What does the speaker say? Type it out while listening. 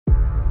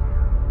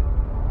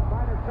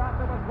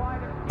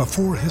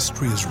Before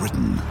history is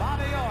written,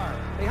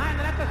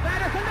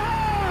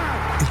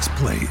 it's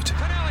played.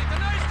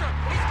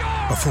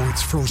 Before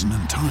it's frozen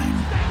in time,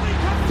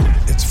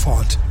 it's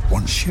fought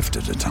one shift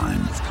at a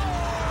time.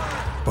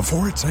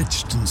 Before it's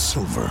etched in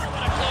silver,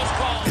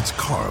 it's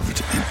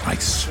carved in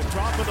ice.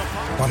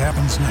 What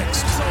happens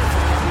next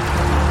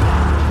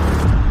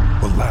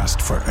will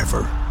last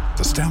forever.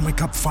 The Stanley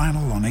Cup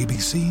Final on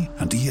ABC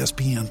and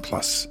ESPN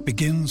Plus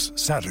begins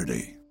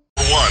Saturday.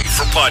 One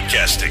for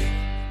podcasting.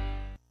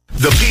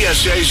 The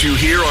PSAs you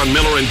hear on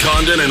Miller and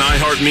Condon and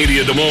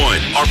iHeartMedia Des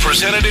Moines are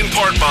presented in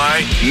part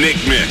by Nick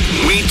Mick.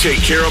 We take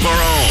care of our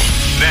own.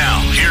 Now,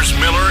 here's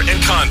Miller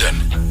and Condon.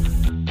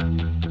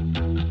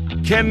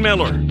 Ken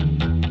Miller.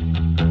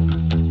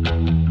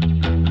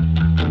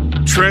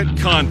 Trent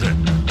Condon.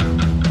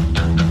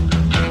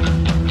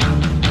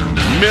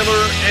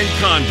 Miller and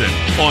Condon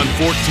on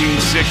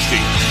 1460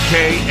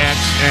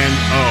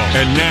 KXNO.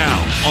 And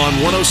now on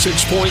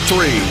 106.3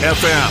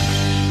 FM.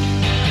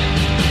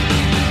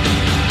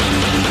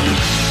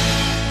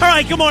 All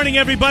right, good morning,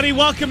 everybody.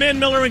 Welcome in,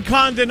 Miller and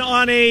Condon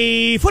on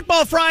a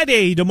Football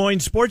Friday, Des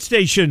Moines Sports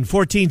Station,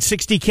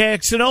 1460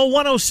 KXNO,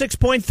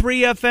 106.3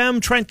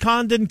 FM. Trent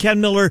Condon, Ken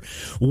Miller,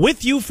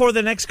 with you for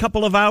the next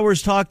couple of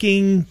hours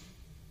talking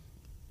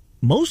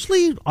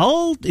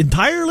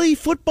entirely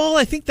football.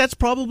 I think that's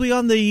probably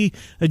on the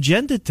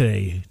agenda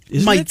today.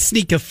 Might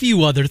sneak a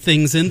few other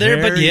things in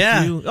there, but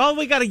yeah. Oh,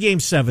 we got a Game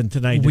 7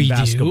 tonight in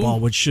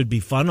basketball, which should be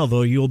fun,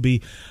 although you'll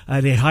be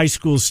at a high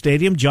school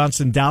stadium.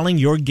 Johnson Dowling,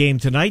 your game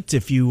tonight,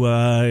 if you'll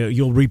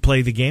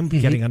replay the game,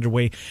 getting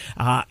underway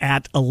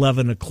at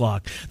 11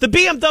 o'clock. The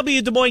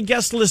BMW Des Moines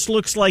guest list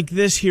looks like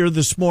this here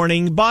this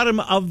morning. Bottom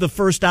of the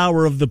first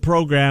hour of the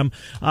program,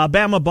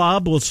 Bama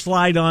Bob will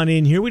slide on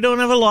in here. We don't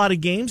have a lot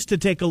of games to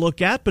take a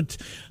look at, but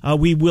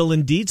we will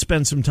indeed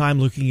spend some time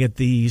looking at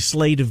the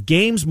slate of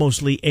games,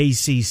 mostly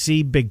ACC,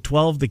 Big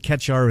 12, to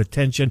catch our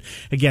attention.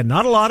 Again,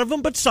 not a lot of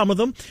them, but some of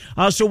them.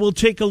 So we'll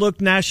take a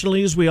look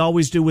nationally, as we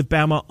always do with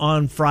Bama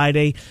on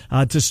Friday,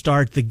 to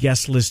start the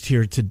guest list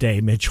here today.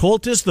 Mitch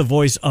Holtis, the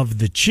voice of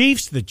the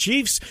Chiefs. The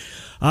Chiefs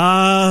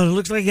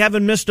looks like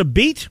haven't missed a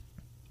beat.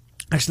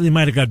 Actually, they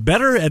might have got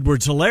better.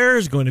 Edwards-Helaire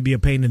is going to be a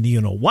pain in the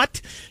you-know-what.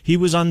 He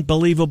was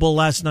unbelievable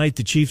last night.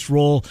 The Chiefs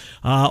roll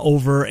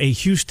over a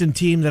Houston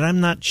team that I'm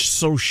not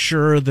so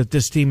sure that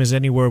this team is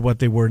anywhere what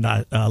they were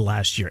not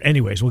last year.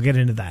 Anyways, we'll get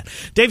into that.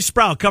 Dave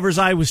Sproul covers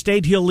Iowa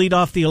State. He'll lead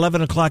off the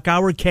 11 o'clock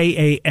hour,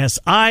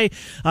 KASI.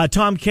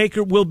 Tom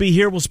Kakert will be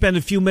here. We'll spend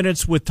a few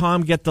minutes with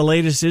Tom, get the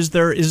latest.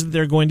 Isn't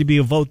there going to be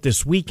a vote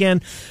this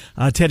weekend?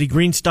 Teddy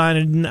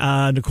Greenstein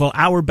and Nicole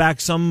Auerbach,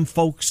 some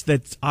folks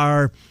that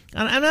are...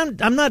 And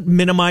I'm not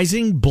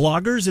minimizing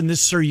bloggers and this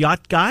Sir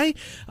Yacht guy,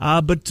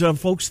 but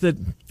folks that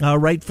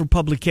write for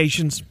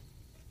publications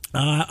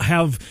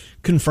have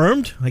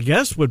confirmed, I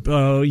guess, what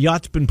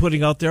Yacht's been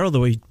putting out there,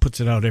 although he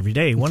puts it out every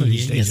day. One of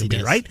these days he'll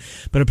be right.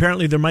 But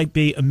apparently there might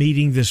be a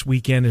meeting this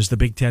weekend as the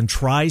Big Ten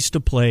tries to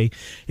play.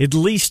 At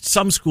least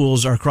some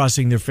schools are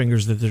crossing their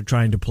fingers that they're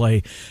trying to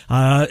play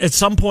at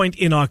some point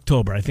in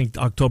October. I think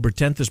October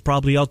 10th is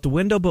probably out the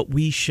window, but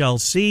we shall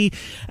see.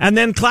 And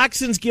then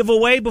Claxon's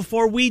giveaway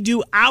before we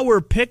do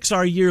our picks,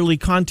 our yearly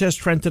contest.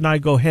 Trent and I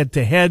go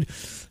head-to-head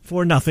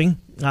for nothing.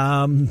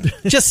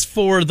 Just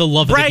for the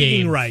love of the game.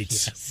 Bragging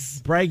rights.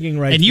 Yes. Bragging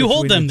rights. And you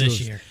hold them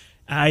this year.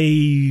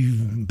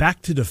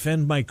 Back to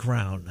defend my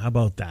crown. How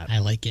about that? I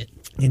like it.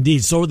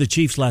 Indeed. So were the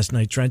Chiefs last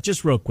night, Trent.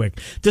 Just real quick.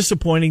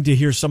 Disappointing to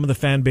hear some of the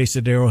fan base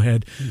at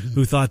Arrowhead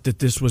who thought that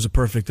this was a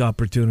perfect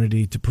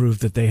opportunity to prove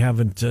that they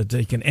haven't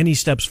taken any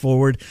steps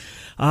forward.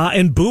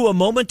 And boo, a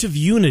moment of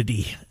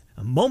unity.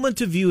 A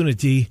moment of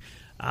unity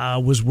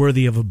was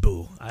worthy of a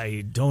boo.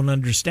 I don't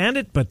understand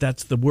it, but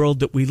that's the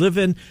world that we live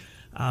in.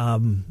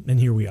 And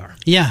here we are.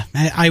 Yeah,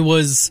 I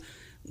was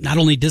not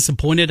only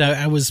disappointed,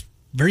 I was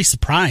very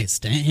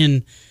surprised. And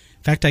in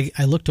fact,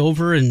 I looked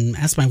over and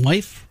asked my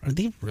wife, are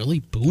they really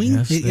booing?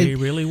 Yes, they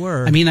really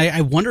were. I mean,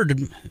 I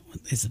wondered,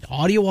 is the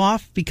audio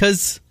off?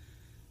 Because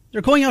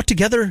they're going out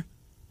together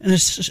in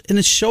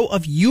a show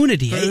of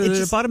unity.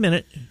 For about a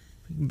minute.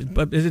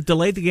 But it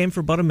delayed the game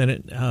for about a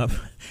minute.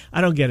 I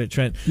don't get it,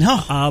 Trent.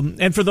 No.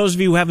 And for those of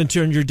you who haven't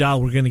turned your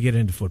dial, we're going to get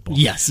into football.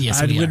 Yes,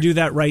 I'm going to do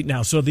that right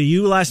now. So the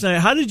U last night,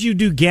 how did you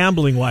do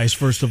gambling-wise,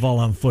 first of all,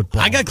 on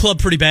football? I got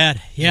clubbed pretty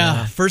bad.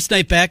 Yeah. First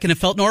night back, and it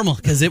felt normal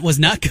because it was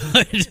not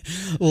good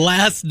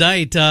last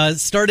night.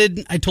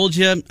 Started, I told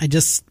you, I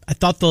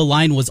thought the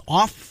line was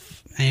off.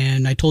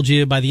 And I told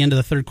you by the end of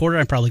the third quarter,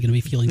 I'm probably going to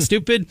be feeling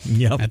stupid.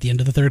 Yep. At the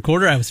end of the third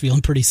quarter, I was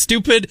feeling pretty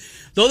stupid.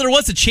 Though there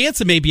was a chance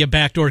of maybe a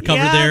backdoor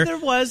cover there. Yeah, there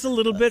was a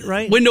little bit,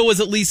 right? Window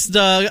was at least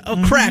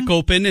a crack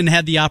open and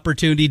had the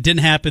opportunity.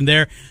 Didn't happen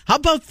there. How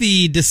about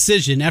the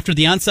decision after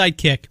the onside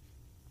kick?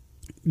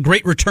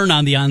 Great return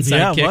on the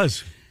onside kick. Yeah, it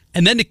was.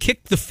 And then to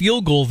kick the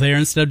field goal there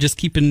instead of just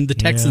keeping the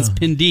Texans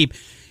pinned deep.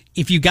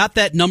 If you got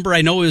that number,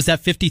 I know it was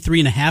at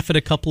 53.5 at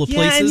a couple of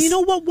places. Yeah, and you know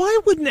what? Why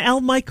wouldn't Al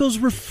Michaels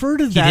refer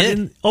to that? He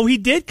did. He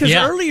did? Because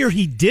earlier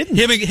he didn't.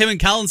 Him and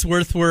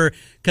Collinsworth were,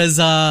 because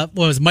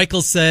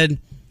Michaels said,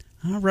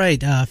 All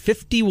right,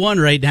 51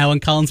 right now,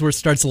 and Collinsworth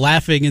starts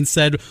laughing and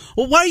said,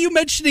 well, why are you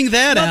mentioning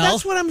that, Al?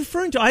 That's what I'm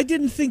referring to. I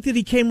didn't think that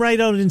he came right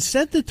out and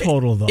said the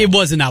total, though. It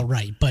wasn't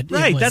outright, but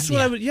right, it was, that's what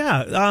I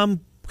would,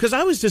 because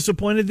I was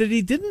disappointed that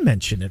he didn't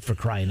mention it, for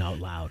crying out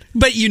loud.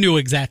 But you knew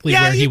exactly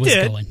where he was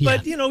going. Yeah.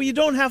 But, you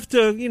don't have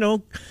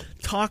to,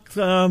 talk.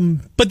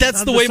 But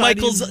that's the way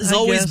Michael's has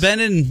always been,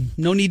 and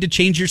no need to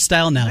change your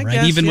style now,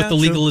 right? Even with the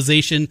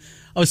legalization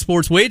of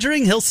sports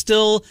wagering, he'll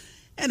still,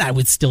 and I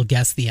would still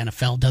guess the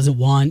NFL doesn't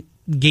want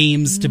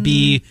games to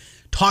be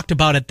talked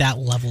about at that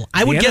level.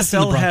 I would guess the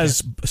NFL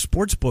has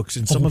sports books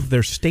in some of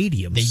their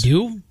stadiums. They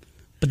do,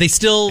 but they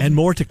still, and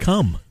more to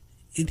come.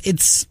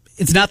 It's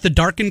not the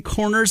darkened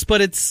corners,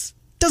 but it's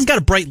doesn't got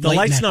a bright light. The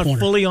light's in that not corner.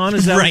 fully on.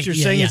 Is that what you're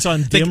saying? It's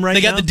on dim right now.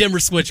 They got the dimmer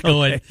switch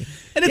going,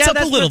 and it's up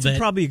a little bit. That's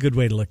probably a good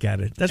way to look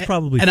at it. That's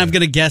probably. And I'm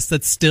going to guess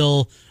that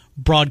still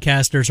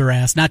broadcasters are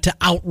asked not to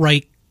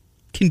outright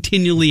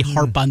continually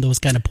harp on those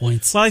kind of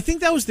points. Well, I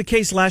think that was the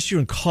case last year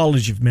in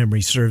college, if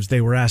memory serves. They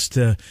were asked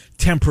to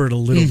temper it a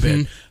little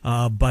bit.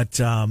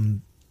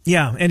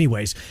 Yeah,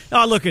 anyways.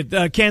 Look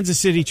at Kansas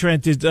City,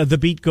 Trent. The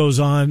beat goes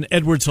on.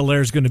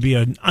 Edwards-Helaire is going to be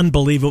an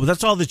unbelievable.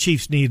 That's all the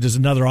Chiefs need is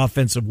another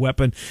offensive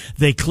weapon.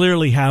 They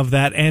clearly have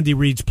that. Andy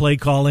Reid's play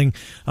calling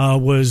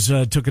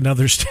took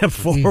another step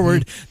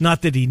forward.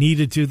 Not that he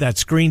needed to. That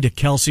screen to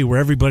Kelsey where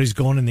everybody's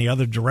going in the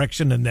other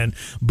direction, and then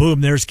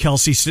boom, there's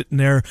Kelsey sitting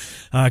there,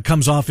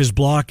 comes off his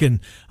block, and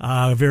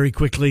very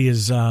quickly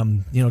is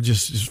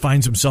just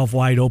finds himself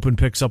wide open,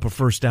 picks up a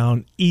first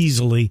down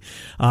easily.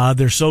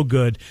 They're so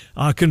good.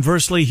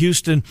 Conversely,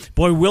 Houston,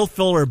 boy, Will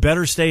Fuller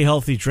better stay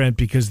healthy, Trent,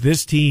 because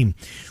this team,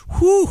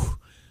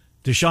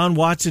 Deshaun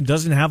Watson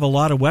doesn't have a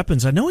lot of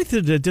weapons. I know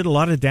he did a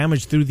lot of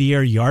damage through the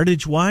air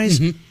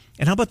yardage-wise. And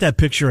how about that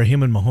picture of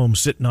him and Mahomes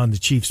sitting on the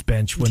Chiefs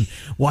bench when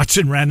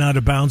Watson ran out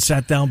of bounds,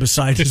 sat down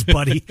beside his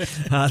buddy?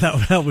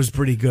 That was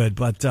pretty good.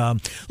 But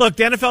look,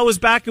 the NFL was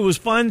back. It was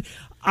fun.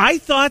 I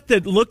thought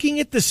that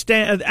looking at the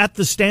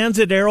stands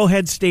at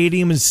Arrowhead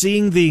Stadium and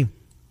seeing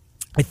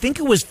I think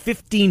it was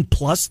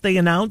 15+ they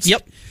announced.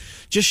 Yep.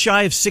 Just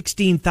shy of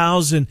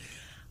 16,000.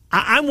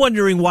 I'm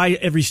wondering why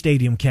every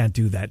stadium can't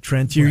do that,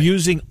 Trent. You're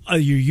using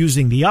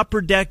the upper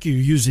deck, you're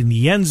using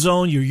the end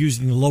zone, you're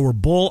using the lower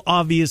bowl,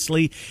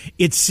 obviously.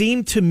 It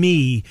seemed to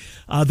me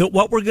that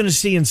what we're going to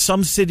see in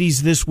some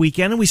cities this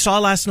weekend, and we saw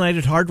last night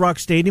at Hard Rock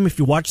Stadium, if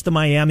you watched the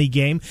Miami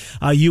game,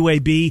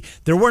 UAB,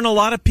 there weren't a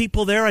lot of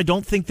people there. I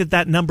don't think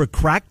that number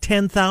cracked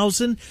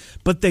 10,000,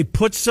 but they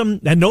put some,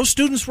 and no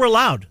students were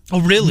allowed.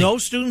 Oh, really? No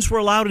students were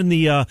allowed in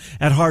the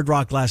at Hard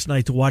Rock last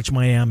night to watch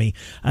Miami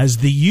as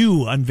the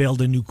U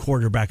unveiled a new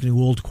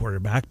old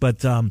quarterback.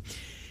 But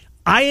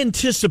I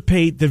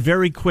anticipate that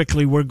very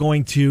quickly we're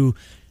going to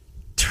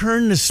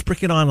turn the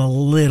spigot on a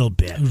little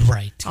bit.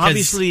 Right.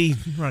 Obviously,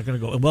 we're not going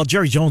to go. Well,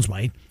 Jerry Jones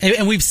might.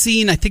 And we've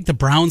seen, I think the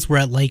Browns were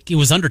at it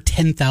was under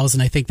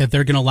 10,000, I think, that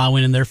they're going to allow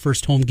in their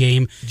first home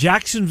game.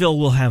 Jacksonville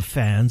will have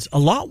fans. A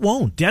lot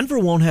won't. Denver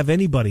won't have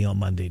anybody on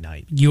Monday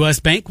night. U.S.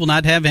 Bank will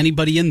not have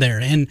anybody in there.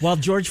 And well,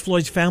 George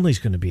Floyd's family's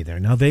going to be there.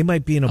 Now, they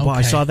might be in a bar.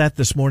 I saw that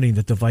this morning,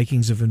 that the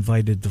Vikings have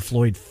invited the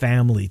Floyd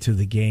family to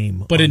the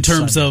game. But in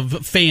terms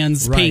of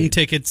fans paying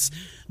tickets,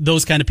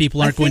 those kind of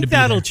people aren't going to be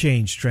there. That'll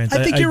change, Trent.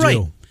 I think you're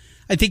right.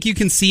 I think you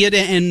can see it,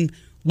 and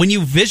when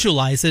you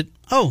visualize it,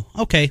 oh,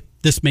 okay,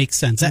 this makes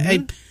sense.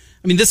 I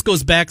mean, this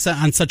goes back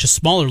on such a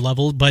smaller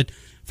level, but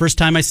first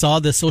time I saw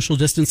the social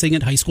distancing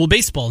at high school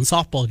baseball and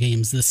softball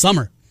games this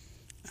summer.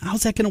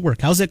 How's that going to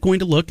work? How's that going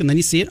to look? And then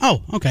you see it,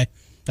 oh, okay,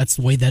 that's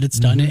the way that it's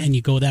done, and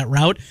you go that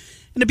route,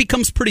 and it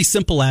becomes pretty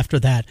simple after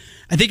that.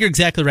 I think you're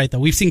exactly right, though.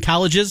 We've seen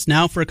colleges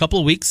now for a couple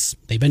of weeks.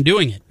 They've been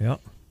doing it. Yeah.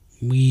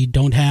 We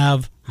don't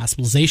have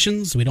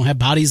hospitalizations. We don't have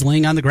bodies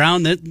laying on the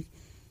ground. That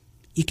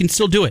you can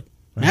still do it.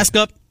 Mask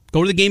up,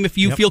 go to the game if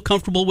you feel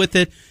comfortable with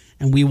it,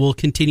 and we will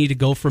continue to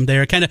go from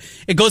there.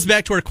 It goes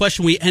back to our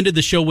question we ended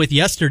the show with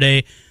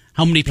yesterday,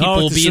 how many people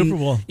will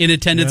be in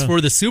attendance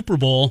for the Super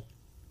Bowl.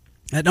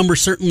 That number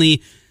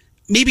certainly,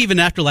 maybe even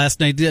after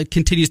last night,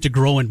 continues to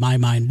grow in my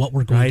mind what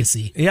we're going to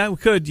see. Yeah, we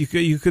could.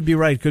 You could be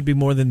right. It could be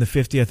more than the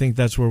 50. I think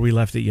that's where we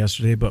left it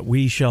yesterday, but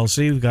we shall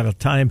see. We've got a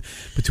time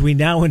between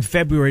now and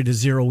February to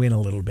zero in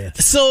a little bit.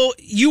 So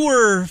you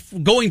were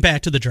going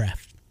back to the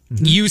draft.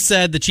 You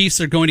said the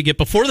Chiefs are going to get,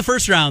 before the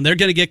first round, they're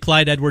going to get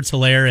Clyde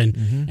Edwards-Helaire,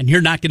 and you're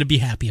not going to be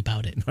happy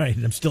about it. Right,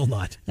 I'm still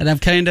not. And I'm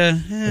kind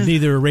of...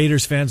 Neither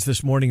Raiders fans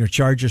this morning or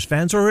Chargers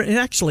fans, or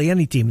actually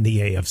any team in the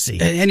AFC.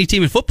 Any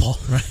team in football.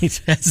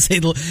 Right. As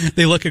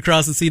they look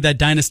across and see that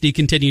dynasty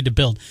continue to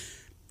build.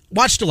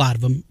 Watched a lot of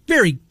them.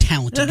 Very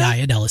talented guy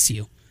at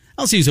LSU.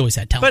 LSU's always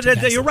had talented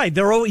guys. But you're right.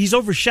 He's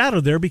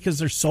overshadowed there because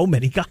there's so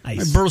many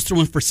guys. Burrow's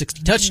throwing for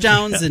 60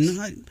 touchdowns,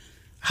 and...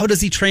 How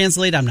does he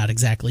translate? I'm not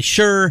exactly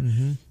sure.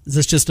 Is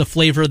this just a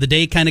flavor of the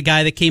day kind of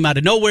guy that came out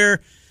of nowhere?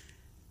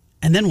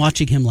 And then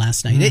watching him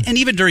last night, and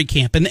even during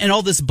camp, and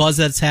all this buzz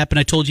that's happened,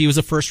 I told you he was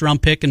a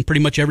first-round pick in pretty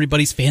much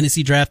everybody's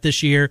fantasy draft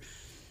this year.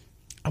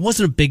 I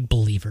wasn't a big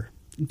believer.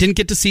 Didn't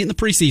get to see it in the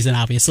preseason,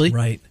 obviously.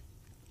 Right.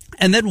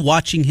 And then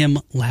watching him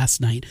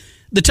last night,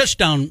 the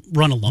touchdown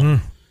run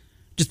alone.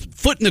 just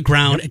foot in the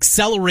ground,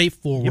 accelerate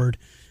forward.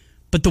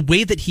 But the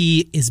way that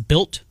he is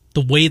built,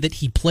 the way that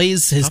he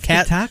plays, his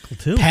tackle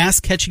too. Pass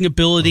catching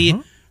ability,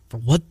 for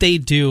what they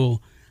do,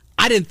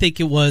 I didn't think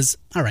it was,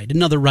 all right,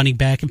 another running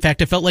back. In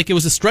fact, I felt like it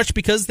was a stretch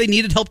because they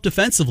needed help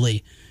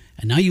defensively.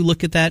 And now you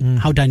look at that,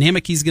 how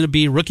dynamic he's going to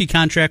be, rookie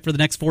contract for the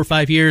next 4 or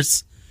 5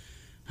 years.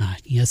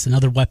 Yes,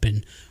 another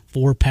weapon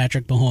for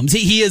Patrick Mahomes.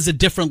 He is a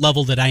different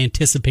level that I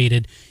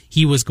anticipated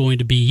he was going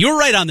to be. You're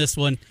right on this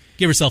one.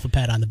 Give yourself a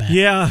pat on the back.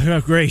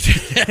 Yeah, great.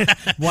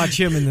 Watch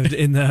him in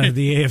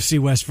the AFC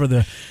West for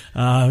the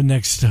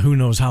next who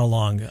knows how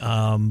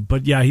long.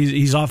 But yeah,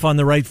 he's off on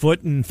the right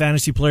foot, and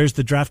fantasy players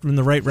that draft him in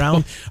the right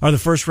round, or the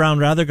first round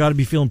rather, got to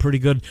be feeling pretty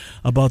good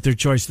about their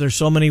choice. There's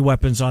so many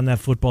weapons on that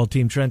football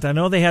team, Trent. I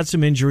know they had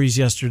some injuries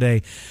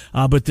yesterday,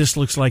 but this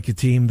looks like a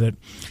team that,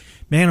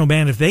 man, oh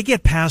man, if they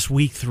get past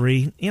week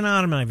 3, I'm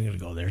not even going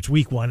to go there. It's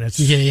week 1. It's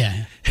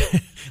yeah.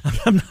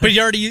 But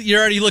you're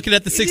already looking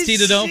at the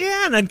 16-0.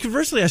 Yeah, and then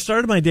conversely, I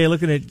started my day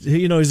looking at,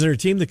 is there a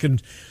team that can?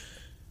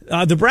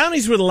 The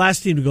Brownies were the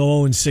last team to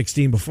go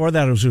 0-16. Before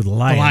that, it was with the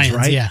Lions,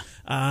 right? Yeah.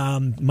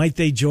 Might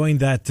they join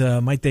that?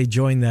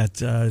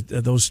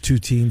 Those two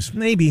teams?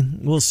 Maybe,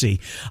 we'll see.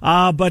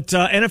 But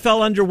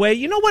NFL underway.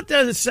 You know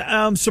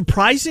what?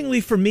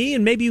 Surprisingly for me,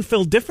 and maybe you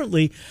feel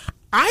differently,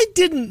 I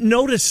didn't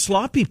notice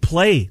sloppy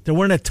play. There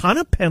weren't a ton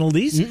of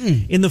penalties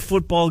in the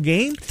football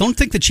game. Don't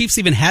think the Chiefs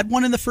even had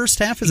one in the first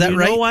half. Is that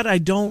right? You know what? I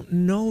don't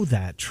know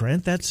that,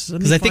 Trent.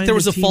 Because I think there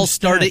was a false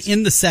start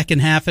in the second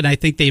half, and I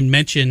think they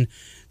mentioned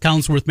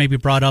Collinsworth maybe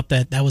brought up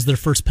that was their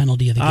first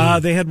penalty of the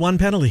game. They had one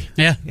penalty.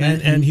 Yeah,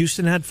 and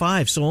Houston had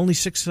 5, so only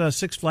six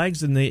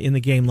flags in the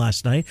game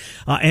last night.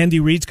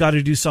 Andy Reid's got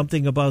to do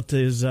something about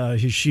his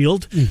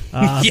shield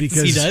yes,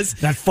 because he does.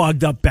 That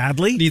fogged up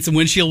badly. Need some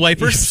windshield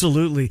wipers.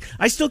 Absolutely.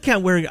 I still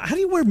can't wear. How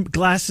do you wear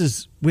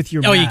glasses with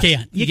your mask? Oh, you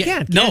can't. You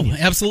can't. No,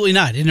 absolutely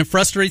not. And it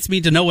frustrates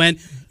me to no end.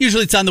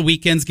 Usually it's on the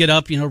weekends. Get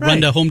up, run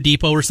to Home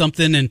Depot or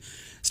something, and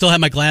still have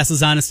my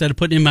glasses on instead of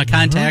putting in my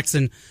contacts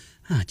and.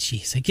 Oh,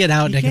 jeez, I get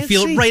out and I can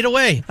feel it right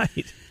away.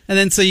 Right. And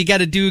then so you got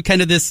to do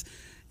kind of this,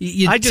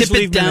 I just tip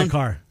leave it down. In the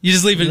car. You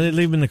just leave it?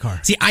 Leave them in the car.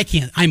 See, I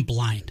can't. I'm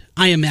blind.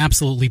 I am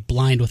absolutely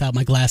blind without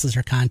my glasses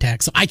or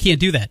contacts, so I can't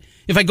do that.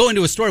 If I go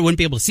into a store, I wouldn't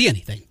be able to see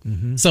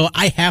anything. So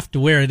I have to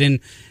wear it, and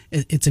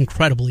it's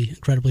incredibly,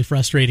 incredibly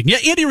frustrating. Yeah,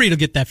 Andy Reid will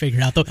get that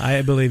figured out, though.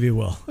 I believe he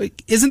will.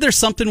 Isn't there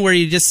something where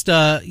you just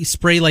you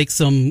spray like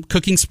some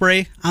cooking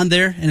spray on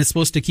there, and it's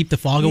supposed to keep the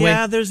fog away?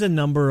 Yeah, there's a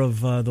number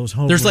of those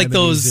home remedies, like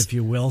those, if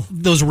you will.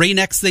 Those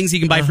Rain-X things you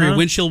can buy for your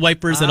windshield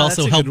wipers that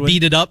also help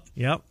beat it up.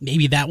 Yep.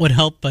 Maybe that would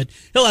help, but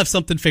he'll have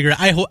something figured out.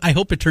 I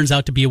hope it turns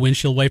out to be a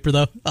windshield wiper,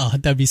 though. Oh,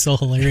 that'd be so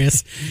hilarious.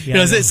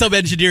 Some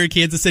engineer in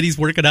Kansas City's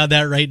working on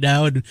that right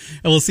now, and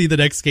we'll see the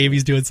next game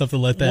he's doing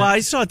something like that. Well, I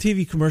saw a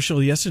TV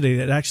commercial yesterday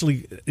that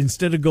actually,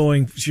 instead of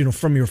going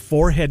from your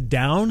forehead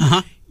down,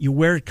 you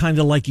wear it kind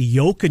of like a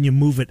yoke and you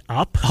move it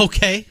up.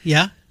 Okay,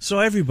 yeah. So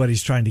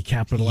everybody's trying to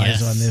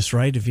capitalize on this,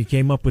 right? If you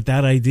came up with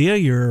that idea,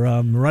 you're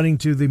running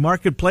to the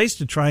marketplace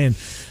to try and...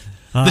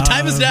 the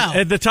time is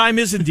now. The time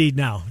is indeed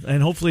now,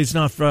 and hopefully it's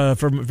not for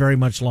very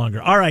much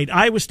longer. All right,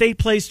 Iowa State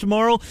plays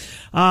tomorrow,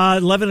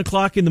 11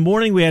 o'clock in the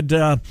morning. We had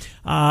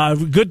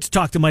good to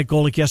talk to Mike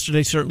Golick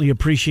yesterday. Certainly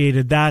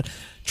appreciated that.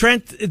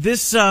 Trent,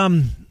 this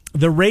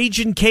the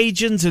Ragin'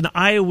 Cajuns and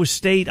Iowa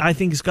State, I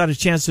think, has got a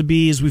chance to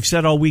be, as we've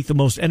said all week, the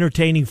most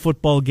entertaining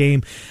football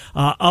game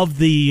of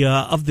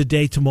the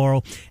day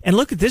tomorrow. And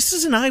look, this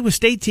is an Iowa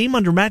State team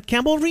under Matt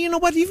Campbell. You know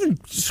what?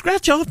 Even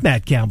scratch off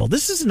Matt Campbell.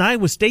 This is an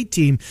Iowa State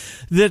team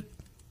that,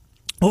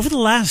 over the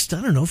last,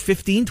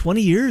 15,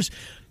 20 years,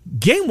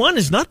 Game 1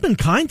 has not been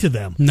kind to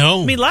them.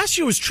 No. I mean, last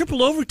year was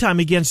triple overtime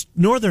against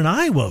Northern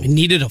Iowa. It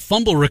needed a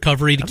fumble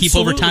recovery to keep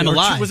overtime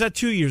alive. Was that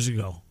 2 years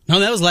ago? No,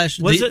 that was last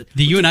year. Was it?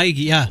 The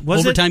UNI,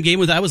 overtime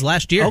game that was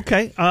last year.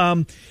 Okay.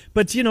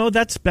 But,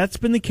 that's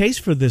been the case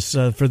for this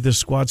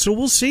squad. So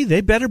we'll see. They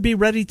better be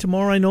ready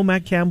tomorrow. I know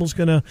Matt Campbell's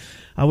going to...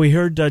 we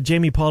heard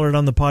Jamie Pollard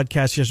on the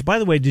podcast yesterday. By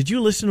the way, did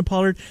you listen to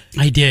Pollard?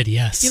 I did,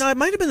 yes. It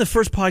might have been the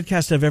first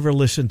podcast I've ever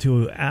listened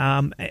to,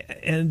 and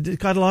it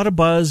got a lot of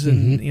buzz.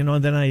 And,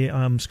 and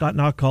then Scott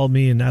Knock called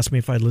me and asked me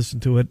if I'd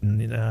listen to it,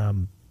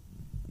 and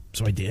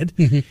so I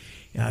did.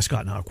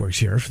 Scott Knock works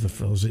here for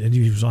those, and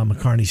he was on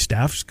McCarney's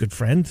staff. He's a good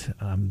friend.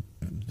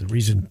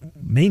 The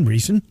main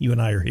reason you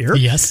and I are here.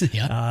 Yes,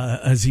 yeah.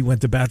 As he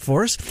went to bat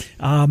for us.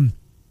 But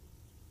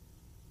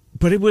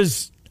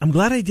I'm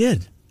glad I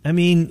did. I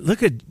mean,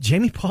 look at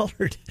Jamie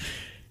Pollard.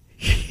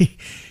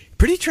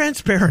 Pretty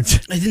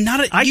transparent.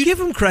 I give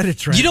him credit,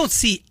 Trent. You don't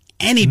see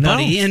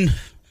anybody in,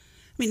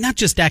 not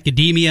just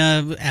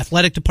academia,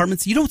 athletic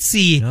departments. You don't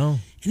see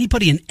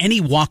anybody in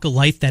any walk of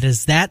life that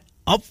is that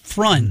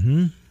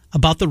upfront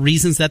about the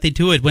reasons that they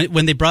do it.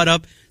 When they brought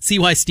up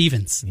C.Y.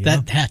 Stevens,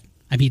 it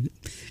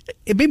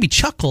made me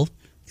chuckle.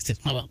 He said,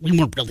 well, we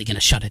weren't really going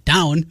to shut it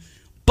down,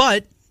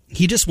 but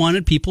he just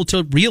wanted people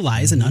to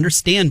realize and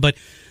understand. But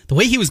the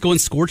way he was going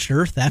scorched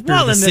earth after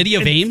the city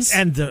of Ames.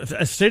 And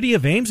the city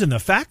of Ames and the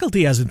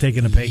faculty hasn't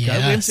taken a pay cut.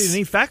 We haven't seen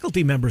any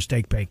faculty members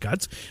take pay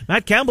cuts.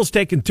 Matt Campbell's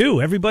taken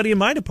 2. Everybody in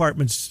my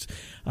department's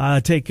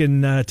had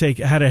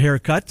a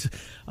haircut.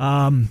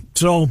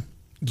 So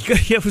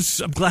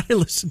I'm glad I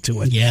listened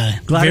to it. Yeah,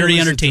 very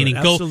entertaining.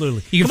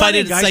 Absolutely. You can find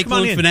it at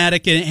Cyclone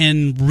Fanatic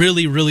and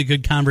really, really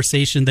good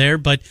conversation there.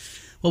 But,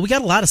 we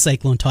got a lot of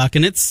Cyclone talk,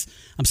 and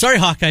I'm sorry,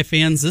 Hawkeye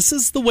fans, this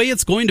is the way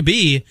it's going to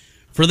be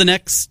for the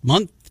next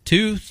month,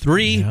 2,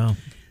 3. Yeah.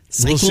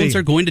 Cyclones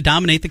are going to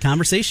dominate the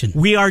conversation.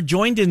 We are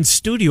joined in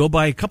studio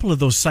by a couple of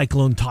those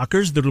Cyclone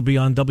talkers that'll be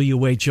on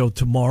WHO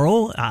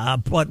tomorrow.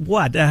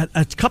 But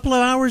a couple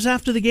of hours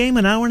after the game,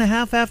 an hour and a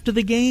half after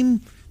the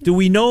game? Do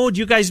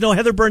you guys know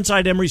Heather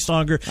Burnside, Emery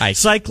Songer?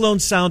 Cyclone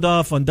sound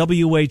off on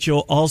WHO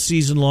all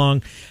season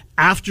long.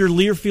 After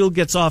Learfield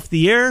gets off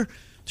the air,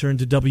 turn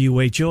to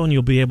WHO and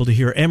you'll be able to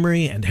hear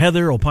Emery and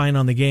Heather opine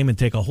on the game and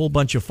take a whole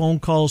bunch of phone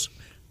calls.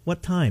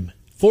 What time?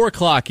 4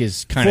 o'clock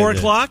is kind of 4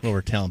 o'clock? What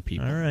we're telling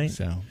people. All right.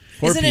 So,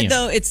 Isn't it,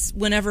 though, it's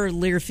whenever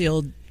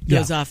Learfield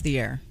goes off the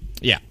air?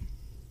 Yeah.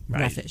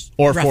 Right. Roughish.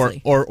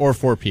 Or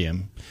 4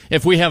 p.m.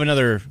 If we have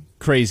another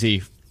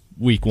crazy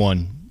week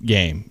 1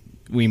 game,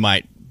 we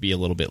might be a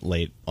little bit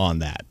late on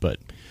that. But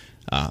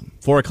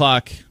 4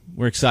 o'clock,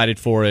 we're excited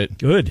for it.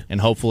 Good. And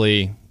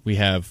hopefully we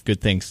have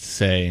good things to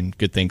say and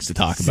good things to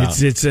talk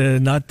about. It's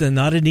not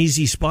an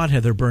easy spot,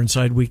 Heather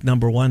Burnside, week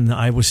number 1.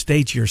 Iowa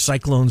State, your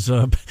Cyclones,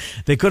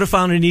 they could have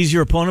found an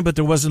easier opponent, but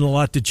there wasn't a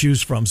lot to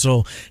choose from.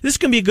 So this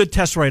can be a good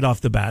test right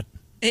off the bat.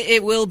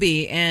 It will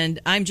be,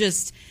 and I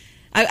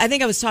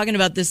think I was talking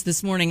about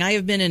this morning. I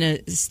have been in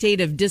a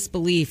state of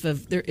disbelief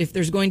if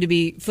there's going to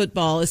be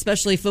football,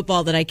 especially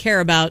football that I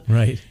care about.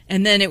 Right.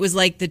 And then it was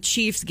like the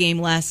Chiefs game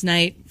last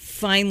night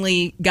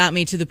finally got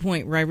me to the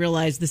point where I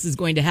realized this is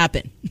going to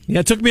happen. Yeah,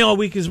 it took me all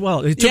week as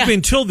well. It took me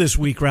until this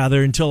week,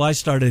 until I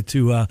started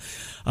to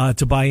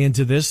buy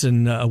into this,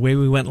 and away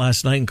we went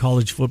last night in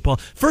college football.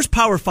 First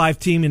Power 5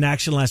 team in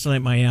action last night,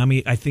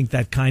 Miami. I think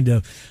that kind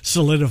of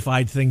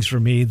solidified things for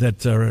me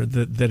that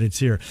it's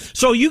here.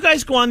 So you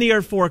guys go on the air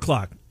at 4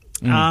 o'clock.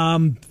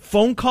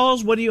 Phone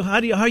calls.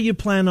 How you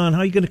plan on? How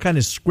are you going to kind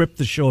of script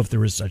the show if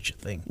there is such a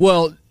thing?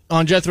 Well,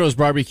 on Jethro's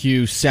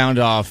Barbecue sound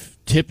off.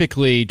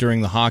 Typically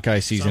during the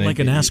Hawkeye season, sound like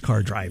a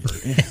NASCAR driver.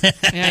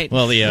 Right.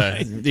 Well, the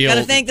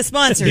gotta thank the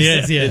sponsors.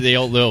 The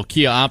old little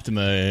Kia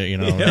Optima,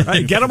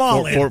 right. Get them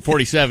all.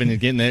 47 is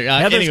getting there.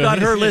 Heather's got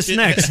her list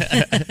next.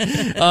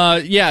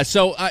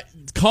 So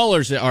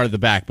callers are the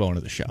backbone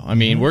of the show. I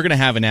mean, we're going to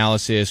have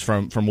analysis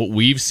from what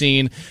we've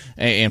seen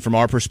and from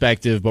our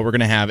perspective, but we're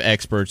going to have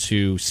experts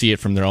who see it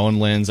from their own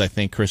lens. I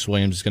think Chris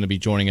Williams is going to be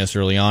joining us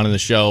early on in the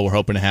show. We're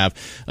hoping to have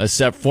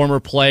former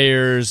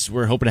players.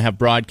 We're hoping to have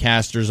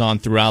broadcasters on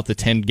throughout the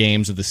 10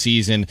 games of the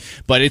season.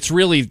 But it's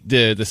really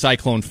the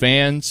Cyclone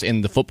fans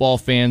and the football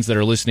fans that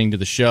are listening to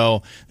the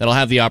show that'll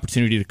have the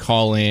opportunity to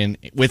call in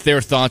with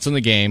their thoughts on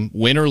the game,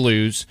 win or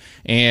lose,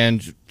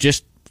 and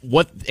just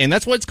and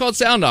that's what it's called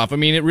sound off. I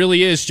mean, it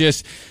really is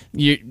just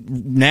your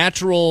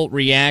natural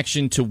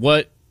reaction to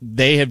what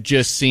they have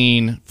just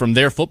seen from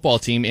their football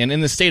team. And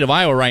in the state of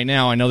Iowa right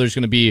now, I know there's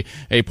going to be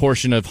a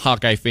portion of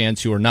Hawkeye fans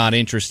who are not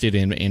interested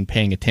in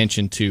paying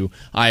attention to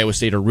Iowa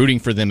State or rooting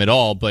for them at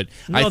all. But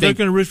I think they're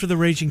going to root for the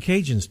Raging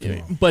Cajuns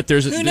too. But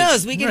who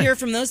knows? We can hear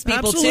from those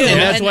people Absolutely. too. And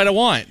that's what I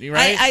want,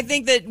 right? I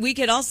think that we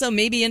could also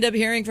maybe end up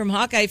hearing from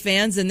Hawkeye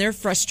fans and their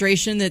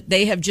frustration that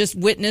they have just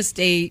witnessed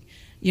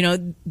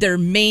their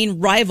main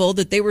rival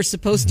that they were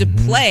supposed to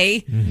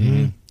play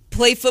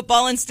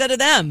football instead of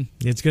them.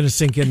 It's going to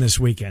sink in this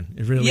weekend.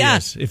 It really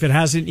is. If it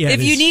hasn't yet,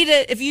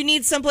 if you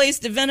need someplace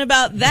to vent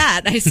about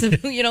that,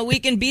 we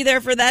can be there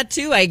for that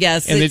too. I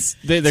guess. And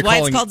that's why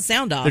it's called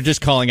sound off. They're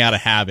just calling out a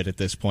habit at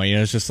this point.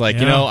 It's just like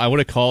I would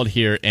have called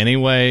here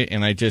anyway,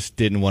 and I just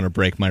didn't want to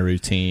break my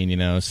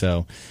routine.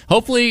 So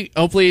hopefully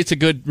it's a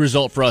good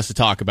result for us to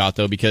talk about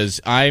though,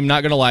 because I'm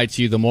not going to lie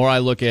to you. The more I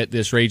look at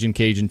this Raging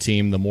Cajun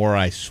team, the more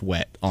I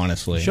sweat.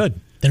 Honestly, should.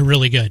 They're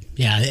really good.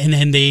 Yeah,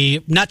 and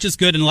they not just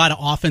good, and a lot of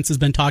offense has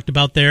been talked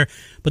about there,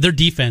 but their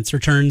defense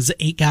returns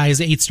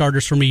 8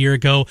 starters from a year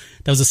ago.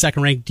 That was a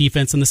second-ranked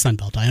defense in the Sun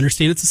Belt. I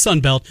understand it's the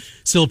Sun Belt,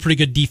 still a pretty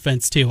good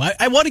defense, too.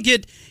 I want to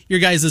get your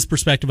guys'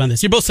 perspective on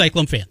this. You're both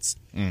Cyclone fans.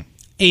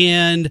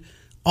 And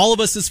all of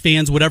us as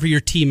fans, whatever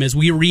your team is,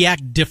 we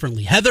react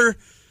differently. Heather,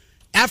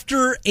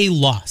 after a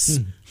loss,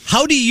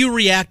 how do you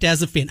react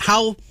as a fan?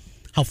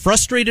 How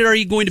frustrated are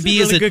you going to be?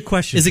 That's a really good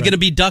question. Is it going to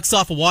be ducks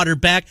off a water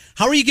back?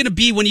 How are you going to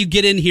be when you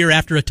get in here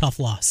after a tough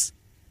loss?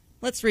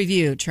 Let's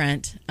review,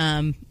 Trent.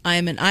 I'm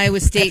an Iowa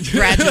State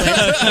graduate.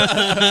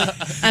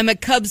 I'm a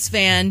Cubs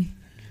fan.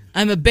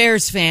 I'm a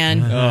Bears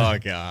fan. Oh,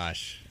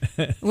 gosh.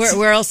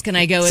 Where else can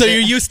I go with so it? you're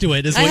used to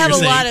it, is what I you're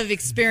saying. have a lot of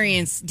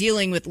experience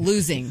dealing with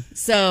losing,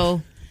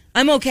 so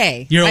I'm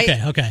okay. You're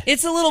okay, okay.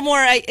 It's a little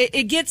more,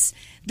 it gets...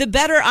 The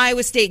better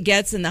Iowa State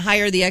gets and the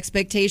higher the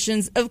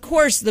expectations, of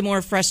course, the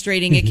more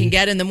frustrating it can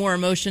get and the more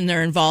emotion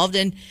they're involved.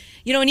 And,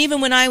 and even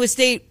when Iowa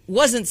State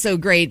wasn't so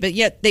great, but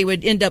yet they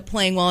would end up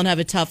playing well and have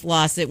a tough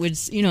loss, it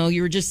was,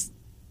 you were just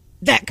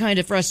that kind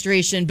of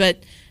frustration.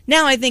 But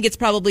Now I think it's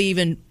probably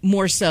even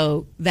more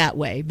so that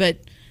way. But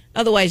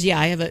otherwise, yeah,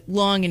 I have a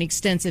long and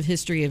extensive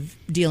history of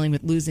dealing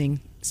with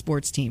losing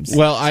sports teams.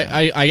 Well,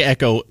 I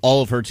echo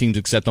all of her teams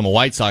except I'm a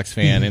White Sox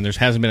fan, and there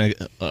hasn't been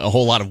a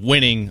whole lot of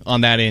winning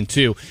on that end,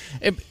 too.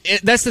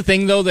 That's the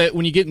thing, though, that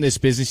when you get in this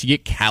business, you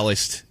get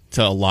calloused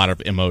to a lot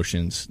of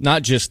emotions.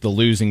 Not just the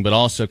losing, but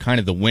also kind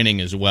of the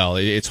winning as well.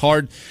 It's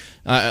hard.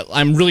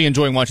 I'm really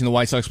enjoying watching the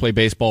White Sox play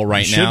baseball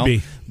right now.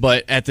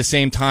 But at the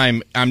same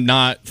time, I'm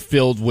not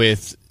filled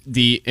with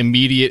the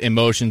immediate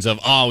emotions of,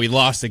 we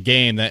lost a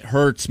game. That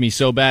hurts me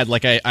so bad,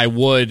 like I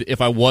would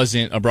if I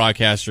wasn't a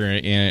broadcaster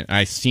and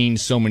I've seen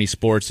so many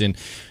sports, and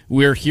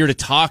we're here to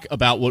talk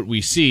about what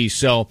we see.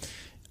 So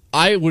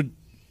I would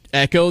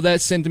echo that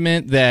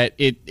sentiment that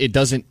it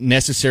doesn't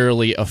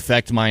necessarily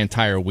affect my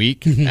entire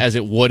week as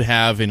it would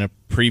have in a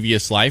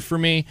previous life for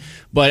me.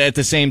 But at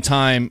the same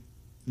time,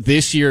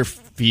 this year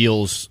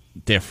feels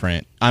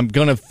different. I'm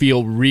going to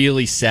feel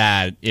really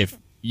sad if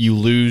you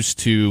lose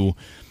to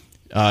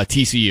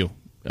TCU.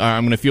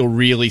 I'm going to feel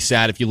really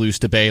sad if you lose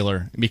to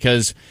Baylor,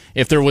 because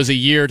if there was a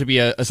year to be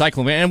a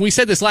Cyclone, and we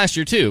said this last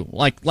year too,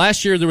 like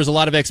last year there was a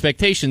lot of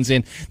expectations,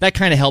 and that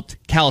kind of helped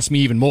callous me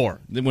even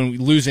more. When we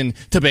losing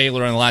to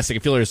Baylor on the last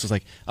second field, it was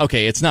like,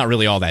 okay, it's not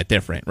really all that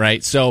different,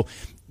 right? So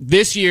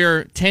this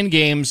year, 10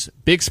 games,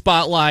 big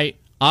spotlight,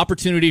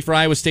 opportunity for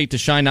Iowa State to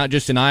shine, not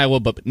just in Iowa,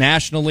 but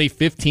nationally,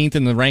 15th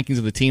in the rankings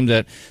of the team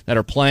that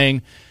are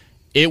playing.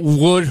 It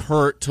would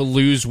hurt to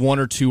lose one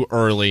or two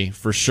early,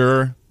 for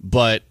sure,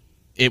 but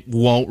it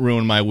won't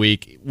ruin my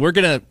week. We're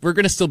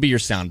gonna still be your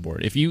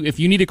soundboard. If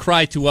you need to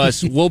cry to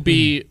us, we'll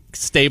be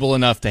stable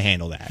enough to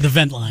handle that. The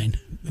vent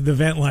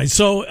line.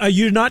 So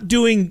you're not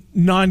doing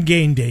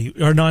non-game day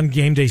or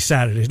non-game day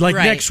Saturdays like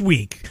next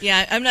week.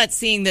 Yeah, I'm not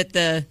seeing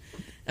that.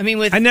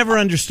 I never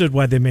understood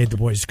why they made the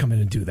boys come in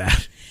and do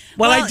that.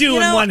 Well, I do.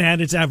 On one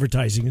hand, it's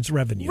advertising, it's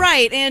revenue,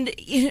 right? And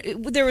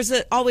there was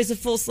always a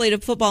full slate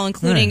of football,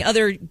 including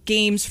other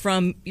games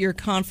from your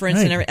conference.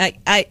 Right.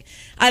 And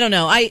I don't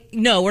know.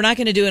 No, we're not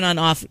going to do it on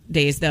off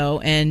days, though,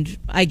 and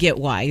I get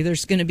why.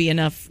 There's going to be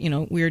enough,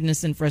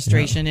 weirdness and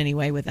frustration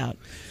anyway without.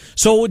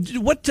 So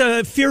what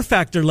fear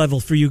factor level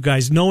for you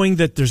guys, knowing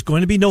that there's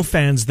going to be no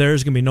fans there,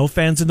 there's going to be no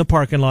fans in the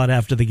parking lot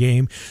after the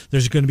game,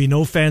 there's going to be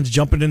no fans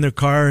jumping in their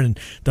car, and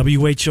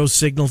WHO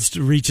signals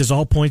reaches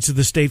all points of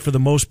the state for the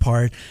most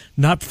part,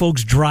 not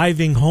folks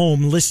driving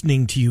home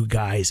listening to you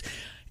guys.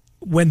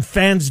 When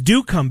fans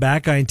do come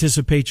back, I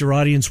anticipate your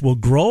audience will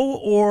grow,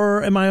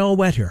 or am I all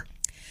wet here?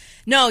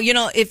 No,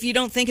 if you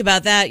don't think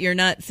about that, you're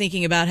not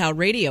thinking about how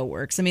radio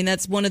works. I mean,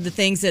 that's one of the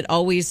things that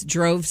always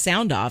drove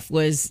Sound Off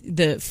was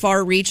the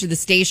far reach of the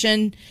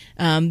station,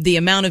 the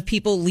amount of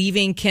people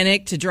leaving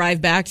Kinnick to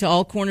drive back to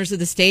all corners of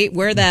the state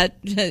where that,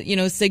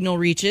 signal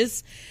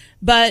reaches.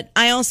 But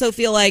I also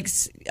feel like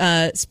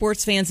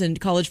sports fans and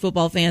college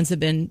football fans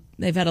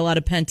they've had a lot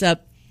of pent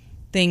up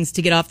things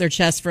to get off their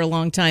chest for a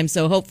long time.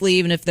 So hopefully,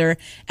 even if they're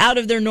out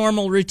of their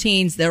normal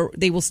routines,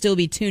 they will still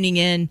be tuning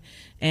in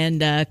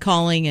and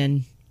calling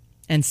and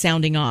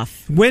sounding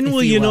off. When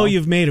will you know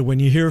you've made it? When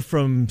you hear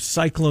from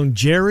Cyclone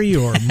Jerry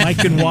or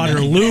Mike in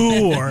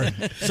Waterloo or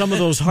some of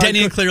those hard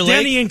Denny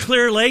in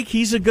Clear Lake,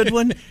 he's a good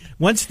one.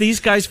 Once these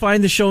guys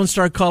find the show and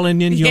start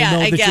calling in, you'll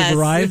know that you've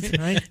arrived.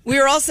 Right? We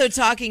were also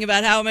talking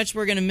about how much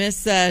we're going to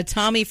miss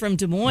Tommy from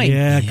Des Moines.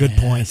 Yeah, good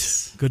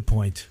point. Good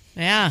point.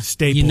 Yeah.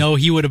 Staple.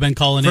 He would have been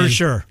calling in. For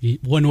sure.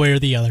 One way or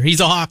the other. He's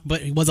a Hawk,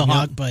 but he was a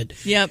Hawk, but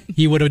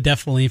he would have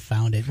definitely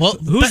found it. Well,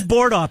 who's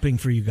board hopping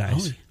for you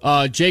guys?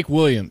 Jake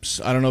Williams.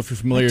 I don't know if you're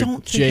familiar. I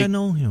don't think I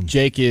know him.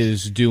 Jake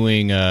is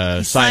doing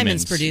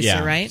Simon's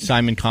producer, right?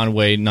 Simon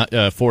Conway,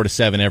 4 to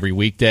 7 every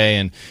weekday,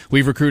 and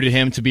we've recruited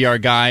him to be our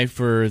guy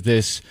for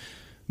this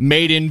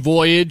maiden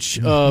voyage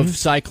of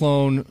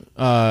Cyclone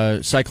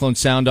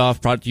Sound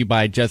Off, brought to you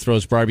by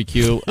Jethro's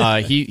Barbecue.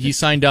 He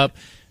signed up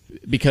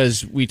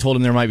because we told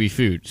him there might be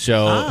food.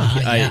 So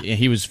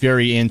he was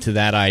very into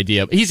that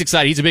idea. He's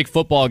excited. He's a big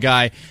football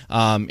guy,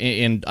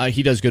 and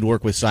he does good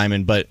work with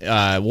Simon. But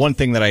one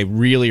thing that I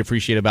really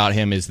appreciate about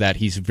him is that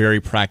he's very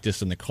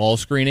practiced in the call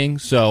screening.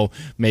 So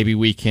maybe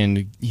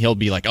he'll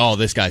be like, oh,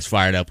 this guy's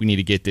fired up. We need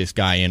to get this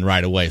guy in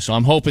right away. So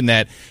I'm hoping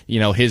that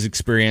his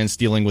experience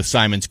dealing with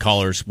Simon's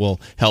callers will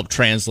help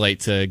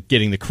translate to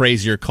getting the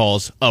crazier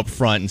calls up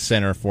front and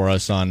center for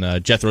us on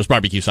Jethro's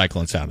Barbecue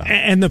Cyclone Sound Off.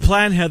 And the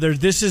plan, Heather,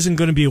 this isn't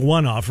going to be a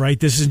one-off, right?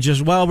 This isn't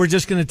just, we're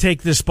just going to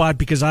take this spot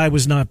because I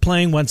was not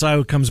playing. Once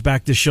Iowa comes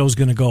back, this show's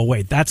going to go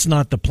away. That's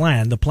not the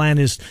plan. The plan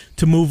is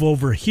to move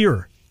over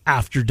here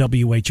after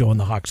WHO and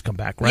the Hawks come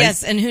back, right?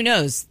 Yes, and who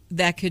knows?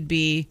 That could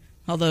be,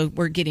 although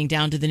we're getting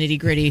down to the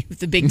nitty-gritty, if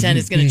the Big Ten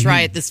is going to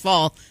try it this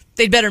fall,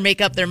 they'd better make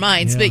up their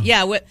minds.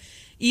 Yeah. But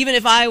even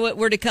if Iowa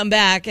were to come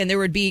back and there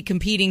would be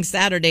competing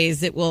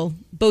Saturdays,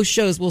 both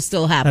shows will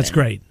still happen. That's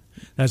great.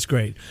 That's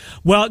great.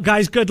 Well,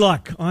 guys, good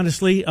luck.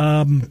 Honestly,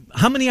 how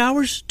many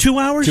hours? 2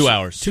 hours? 2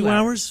 hours. 2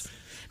 hours.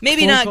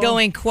 Maybe not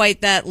going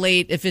quite that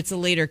late if it's a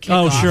later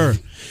kickoff. Oh, sure.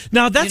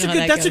 Now that's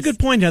a good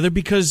point, Heather,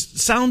 because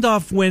Sound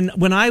Off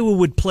when Iowa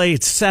would play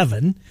at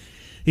 7,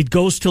 it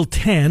goes till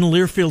 10,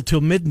 Learfield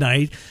till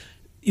midnight.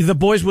 The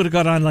boys would have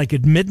got on like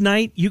at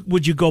midnight.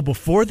 Would you go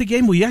before the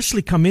game? Will you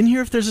actually come in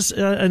here if there's a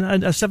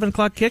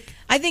 7:00 kick?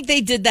 I think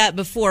they did that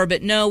before,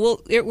 but no,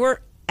 we're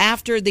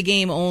after the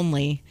game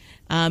only.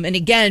 And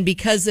again,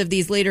 because of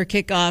these later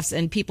kickoffs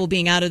and people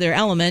being out of their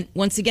element,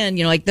 once again,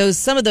 like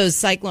some of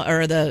those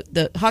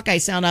the Hawkeye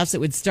sound-offs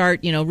that would start,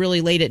 really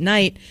late at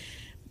night,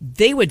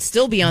 they would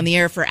still be on the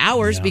air for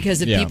hours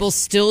because of people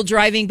still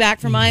driving back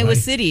from Iowa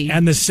City.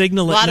 And the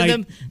signal a lot at of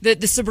night, them,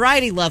 the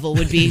sobriety level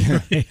would be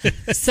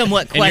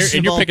somewhat questionable.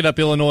 And you're picking up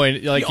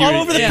Illinois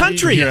all over the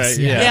country. Right,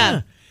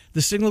 yeah.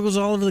 The signal goes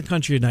all over the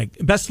country at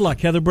night. Best of luck.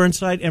 Heather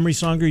Burnside, Emery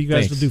Songer, you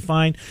guys will do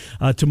fine.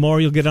 Tomorrow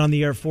you'll get on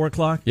the air at 4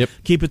 o'clock. Yep.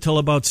 Keep it till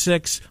about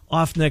 6.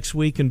 Off next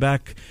week and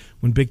back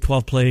when Big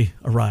 12 play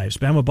arrives.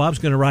 Bama Bob's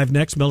going to arrive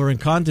next. Miller and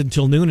Condon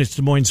till noon. It's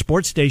Des Moines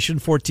Sports Station,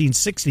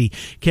 1460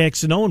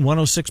 KXNO and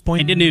 106.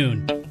 To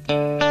noon.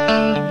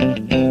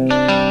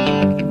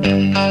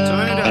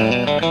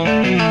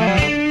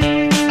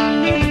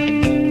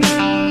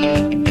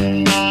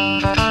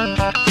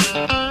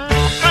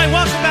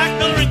 Welcome back,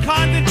 Miller and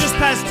Condon. Just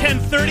past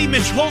 10:30.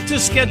 Mitch Holt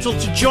is scheduled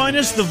to join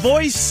us, the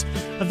voice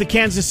of the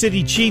Kansas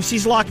City Chiefs.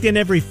 He's locked in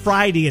every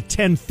Friday at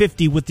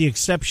 10:50, with the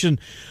exception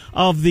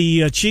of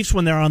the Chiefs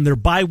when they're on their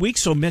bye week.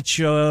 So Mitch,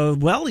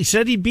 he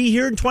said he'd be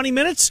here in 20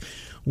 minutes.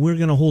 We're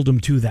going to hold him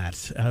to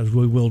that.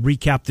 We will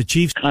recap the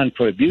Chiefs'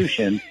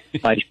 contribution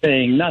by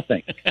saying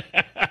nothing.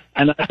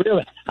 And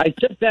I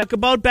took that.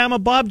 About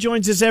Bama Bob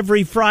joins us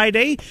every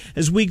Friday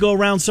as we go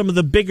around some of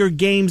the bigger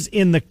games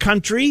in the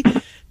country.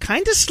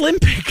 Kind of slim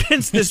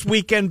pickings this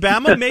weekend,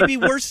 Bama. Maybe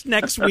worse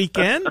next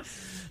weekend.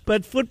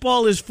 But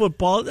football is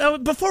football.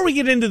 Before we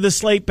get into the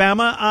slate,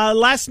 Bama,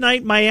 last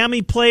night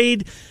Miami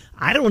played.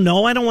 I don't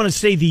know. I don't want to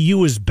say the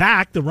U is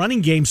back. The running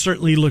game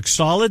certainly looks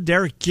solid.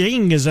 Derek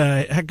King is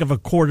a heck of a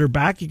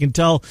quarterback. You can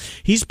tell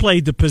he's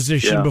played the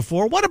position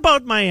before. What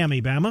about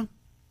Miami, Bama?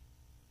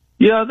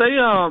 Yeah,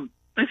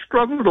 they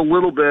struggled a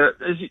little bit.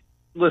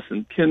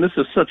 Listen, Ken, this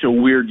is such a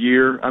weird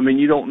year. I mean,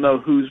 you don't know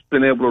who's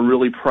been able to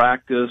really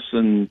practice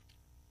and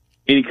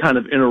any kind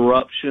of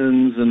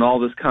interruptions and all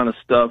this kind of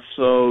stuff.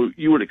 So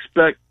you would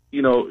expect,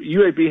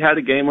 UAB had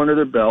a game under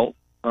their belt.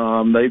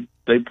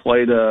 They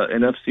played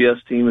an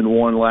FCS team and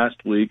won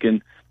last week,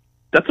 and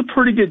that's a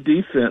pretty good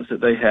defense that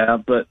they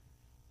have. But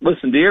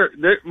listen,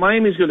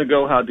 Miami's going to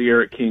go how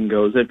Derek King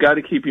goes. They've got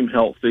to keep him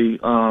healthy.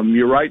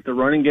 You're right; the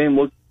running game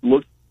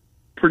looked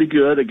pretty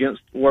good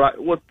against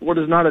what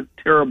is not a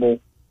terrible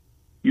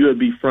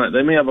UAB front.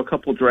 They may have a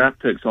couple draft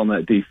picks on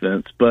that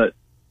defense, but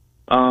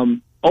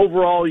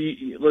overall,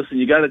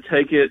 you got to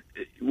take it.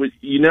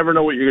 You never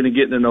know what you're going to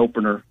get in an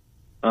opener.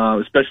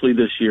 Especially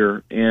this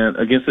year, and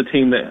against a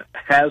team that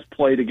has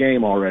played a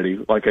game already,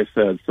 like I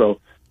said. So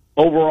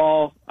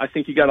overall, I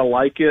think you got to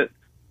like it.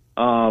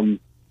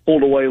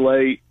 Pulled away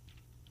late.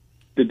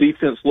 The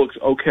defense looks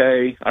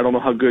okay. I don't know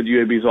how good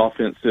UAB's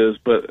offense is,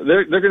 but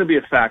they're going to be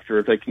a factor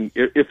if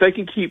they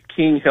can keep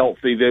King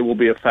healthy. They will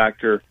be a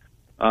factor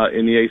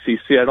in the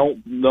ACC. I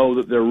don't know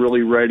that they're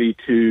really ready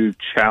to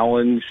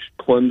challenge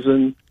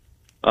Clemson,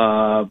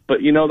 but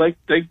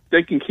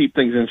they can keep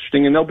things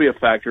interesting, and they'll be a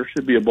factor.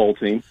 Should be a bowl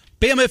team.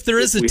 Bama, if there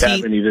is a team,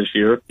 have any this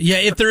year. Yeah,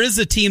 if there is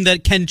a team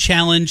that can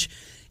challenge,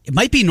 it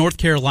might be North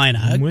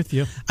Carolina. I'm with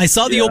you. I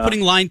saw the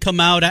opening line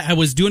come out. I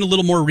was doing a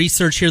little more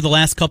research here the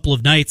last couple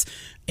of nights.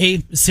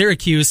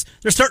 Syracuse,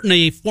 they're starting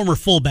a former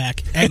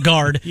fullback at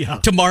guard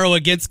tomorrow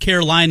against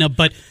Carolina,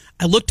 but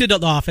I looked at the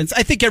offense.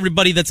 I think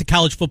everybody that's a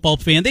college football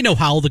fan, they know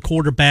Howell, the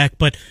quarterback,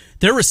 but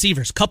their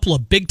receivers, couple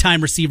of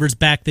big-time receivers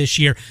back this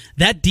year.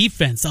 That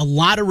defense, a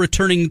lot of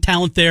returning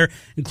talent there,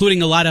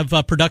 including a lot of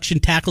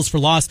production tackles for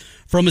loss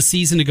from a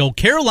season ago.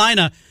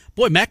 Carolina,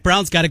 boy, Mac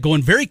Brown's got it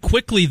going very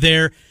quickly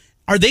there.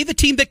 Are they the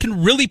team that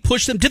can really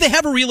push them? Do they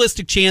have a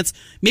realistic chance,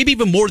 maybe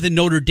even more than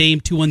Notre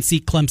Dame, to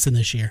unseat Clemson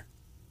this year?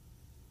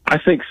 I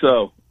think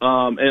so.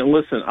 And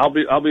listen, I'll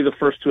be the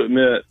first to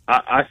admit,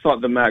 I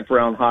thought the Mac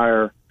Brown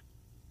hire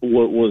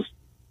was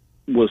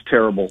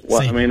terrible.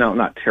 Well, I mean,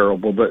 not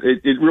terrible, but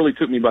it really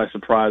took me by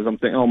surprise. I'm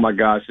thinking, oh my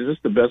gosh, is this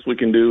the best we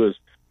can do? Is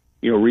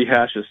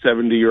rehash a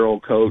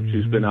 70-year-old coach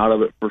who's been out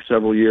of it for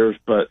several years?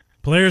 But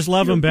players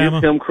love him,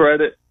 Bama. Give him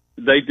credit.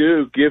 They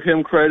do. Give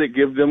him credit.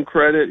 Give them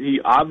credit. He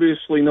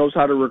obviously knows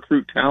how to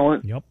recruit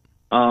talent. Yep.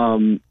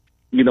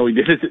 He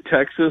did it at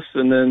Texas,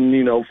 and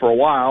then for a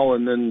while,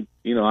 and then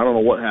I don't know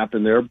what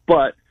happened there.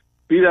 But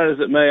be that as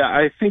it may,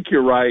 I think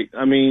you're right.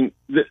 I mean.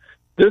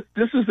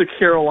 This is the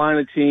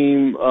Carolina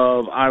team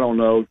of,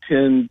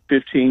 10,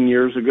 15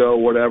 years ago,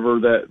 whatever,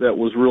 that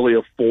was really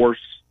a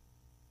force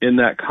in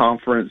that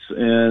conference.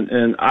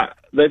 And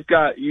they've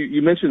got,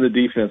 you mentioned the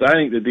defense. I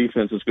think the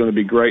defense is going to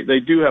be great. They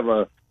do have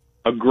a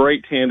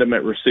great tandem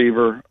at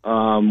receiver.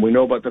 We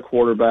know about the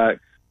quarterback.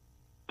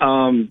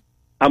 I'm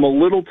a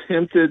little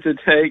tempted to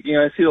take,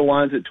 I see the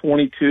lines at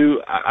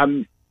 22.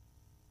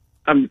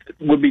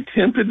 Would be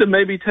tempted to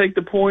maybe take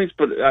the points,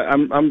 but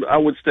I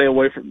would stay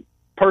away from.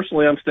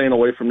 Personally, I'm staying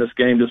away from this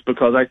game just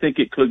because I think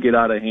it could get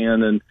out of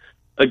hand. And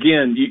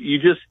again,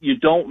 you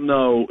don't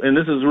know, and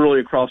this is really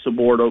across the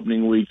board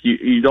opening week.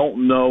 You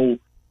don't know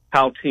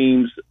how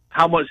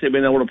much they've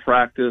been able to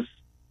practice.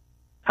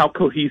 how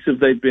cohesive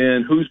they've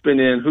been, who's been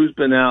in, who's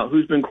been out,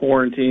 who's been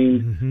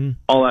quarantined,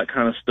 all that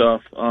kind of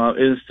stuff.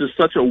 It's just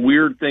such a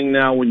weird thing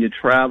now when you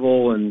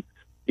travel and,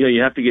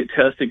 you have to get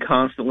tested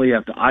constantly. You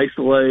have to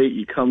isolate.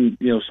 You come,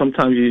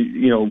 sometimes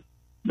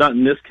not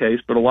in this case,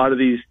 but a lot of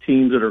these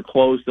teams that are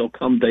closed, they'll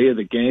come day of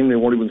the game. They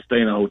won't even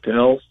stay in a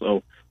hotel.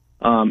 So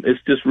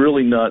it's just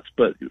really nuts.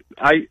 But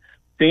to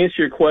answer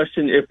your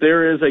question, if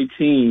there is a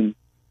team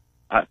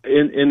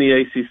in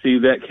the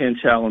ACC that can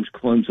challenge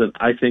Clemson,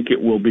 I think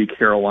it will be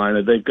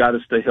Carolina. They've got to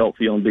stay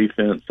healthy on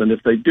defense. And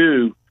if they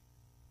do,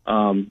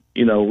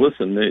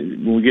 listen,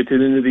 when we get to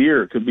the end of the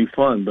year, it could be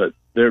fun. But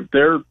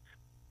they're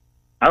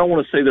I don't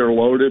want to say they're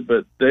loaded,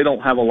 but they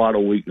don't have a lot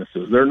of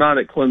weaknesses. They're not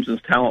at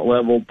Clemson's talent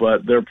level,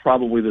 but they're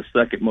probably the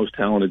second most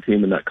talented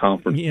team in that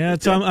conference. Yeah,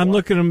 I'm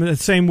looking at them the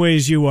same way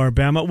as you are,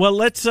 Bama. Well,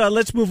 let's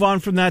move on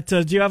from that.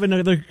 Do you have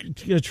another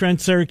Trent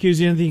Syracuse?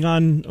 Anything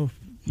on? Oh,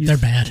 they're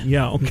bad.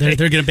 Yeah, okay.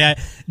 They're going to bad.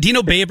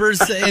 Dino Babers,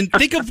 and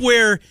think of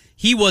where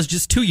he was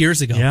just 2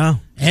 years ago. Yeah,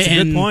 that's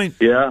a good point.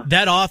 Yeah,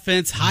 that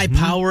offense,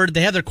 high-powered.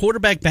 They had their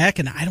quarterback back,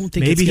 and I don't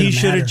think maybe it's he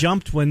should have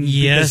jumped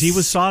because he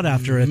was sought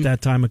after at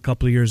that time a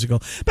couple of years ago.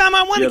 Bam,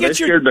 I want to get they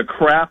scared the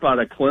crap out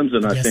of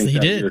Clemson. I think they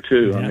that did. Year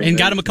too, yeah. And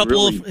got him a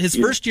couple of his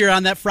first year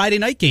on that Friday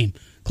night game.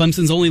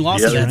 Clemson's only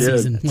lost that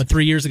season,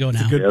 3 years ago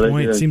now. That's a good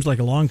point. It seems like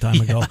a long time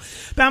ago.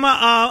 Bama,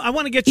 I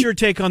want to get your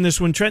take on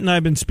this one. Trent and I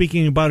have been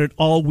speaking about it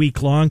all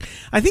week long.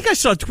 I think I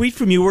saw a tweet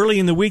from you early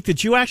in the week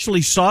that you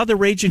actually saw the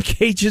Ragin'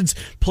 Cajuns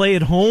play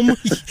at home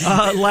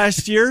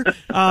last year.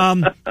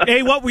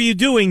 A, what were you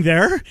doing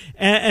there?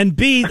 And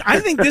B, I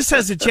think this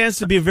has a chance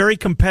to be a very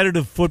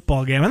competitive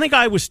football game. I think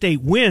Iowa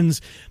State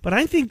wins, but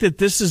I think that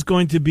this is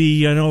going to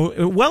be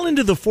well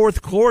into the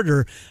fourth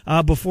quarter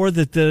before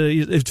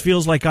it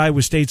feels like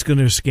Iowa State's going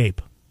to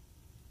escape.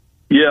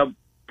 Yeah,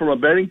 from a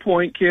betting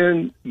point,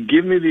 Ken,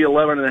 give me the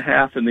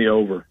 11.5 in the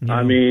over. Yeah.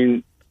 I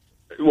mean,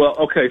 well,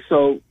 okay,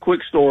 so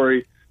quick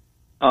story.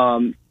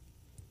 I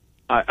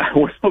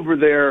went over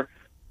there.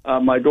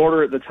 My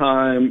daughter at the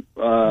time...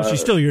 she's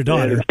still your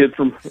daughter. A kid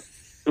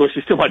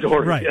she's still my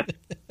daughter. Right. Yeah.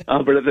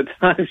 But at the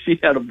time, she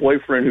had a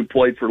boyfriend who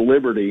played for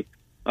Liberty.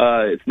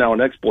 It's now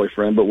an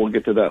ex-boyfriend, but we'll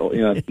get to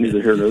that.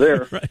 Neither here nor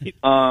there. Right.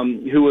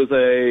 Who was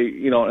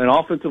an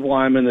offensive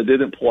lineman that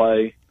didn't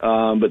play.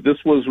 But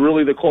this was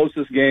really the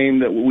closest game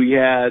that we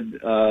had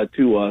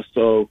to us.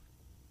 So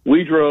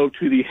we drove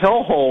to the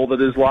hellhole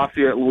that is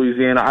Lafayette,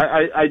 Louisiana.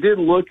 I did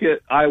look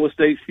at Iowa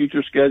State's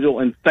future schedule,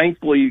 and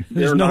thankfully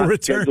they're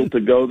not scheduled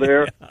to go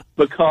there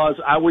because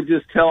I would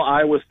just tell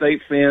Iowa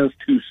State fans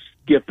to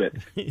skip it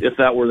if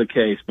that were the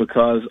case,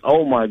 because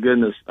oh my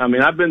goodness, I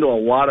mean, I've been to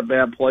a lot of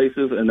bad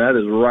places and that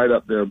is right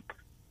up there.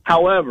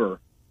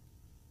 However,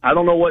 I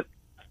don't know what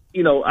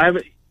I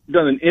haven't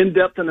done an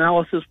in-depth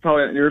analysis,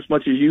 probably not near as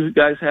much as you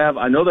guys have.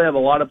 I know they have a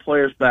lot of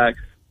players back.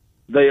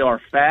 They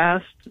are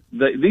fast.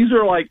 These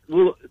are like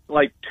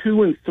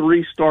 2 and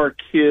 3 star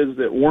kids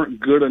that weren't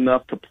good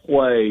enough to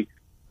play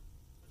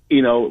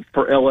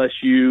for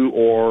LSU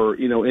or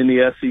in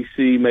the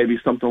SEC, maybe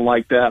something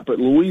like that. But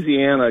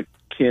Louisiana,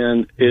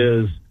 Ken,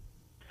 is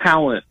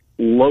talent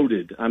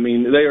loaded. I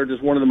mean, they are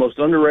just one of the most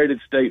underrated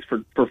states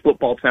for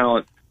football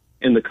talent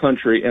in the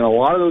country. And a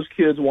lot of those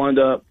kids wind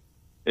up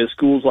at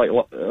schools like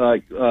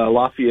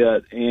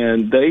Lafayette,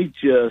 and they're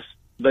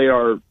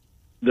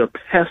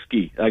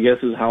pesky, I guess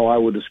is how I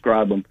would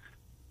describe them.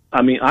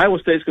 I mean, Iowa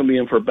State's going to be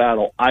in for a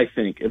battle, I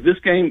think. If this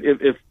game,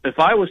 if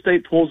Iowa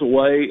State pulls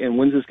away and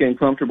wins this game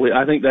comfortably,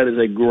 I think that is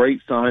a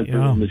great sign for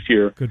them this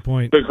year. Good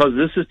point. Because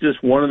this is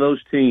just one of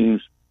those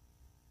teams.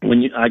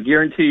 I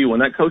guarantee you, when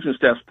that coaching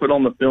staff's put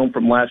on the film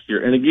from last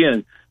year, and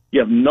again, you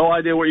have no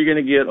idea what you're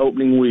going to get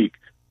opening week,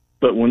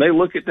 but when they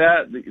look at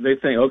that, they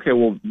think, okay,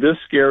 well, this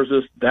scares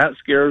us, that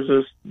scares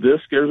us,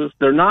 this scares us.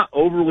 They're not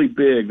overly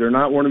big. They're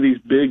not one of these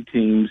big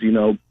teams,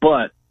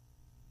 but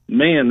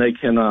man, they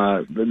can.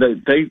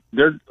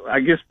 They're.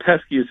 I guess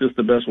pesky is just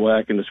the best way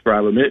I can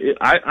describe them.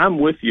 I'm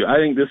with you. I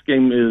think this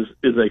game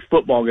is a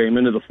football game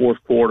into the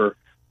fourth quarter.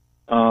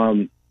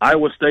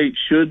 Iowa State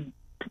should.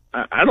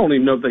 I don't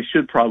even know if they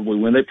should probably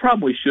win. They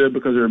probably should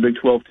because they're a Big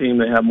 12 team.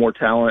 They have more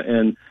talent,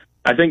 and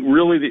I think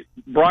really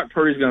Brock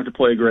Purdy's going to have to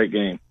play a great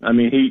game. I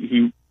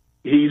mean,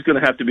 he's going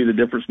to have to be the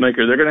difference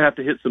maker. They're going to have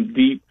to hit some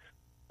deep,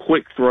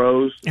 quick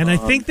throws. And I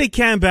think they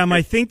can, Bam.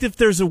 I think if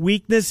there's a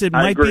weakness, it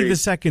might be the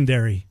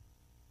secondary.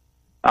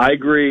 I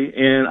agree,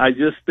 and I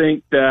just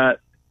think that,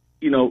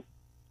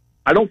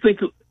 I don't think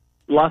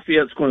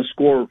Lafayette's going to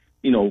score,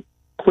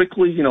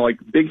 quickly, like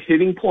big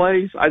hitting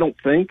plays. I don't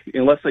think,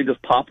 unless they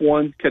just pop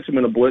one, catch them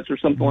in a blitz or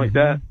something like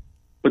that.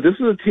 But this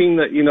is a team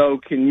that,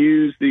 can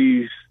use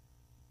these,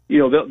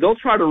 they'll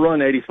try to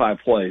run 85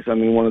 plays. I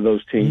mean, one of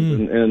those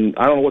teams. And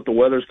I don't know what the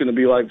weather's going to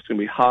be like. It's going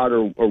to be hot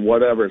or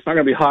whatever. It's not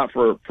going to be hot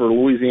for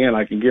Louisiana,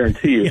 I can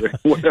guarantee you.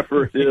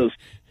 Whatever it is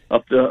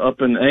up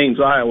in Ames,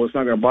 Iowa, it's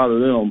not going to bother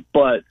them.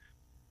 But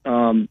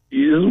this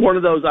is one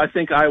of those, I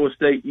think Iowa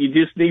State, you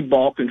just need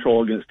ball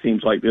control against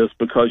teams like this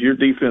because your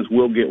defense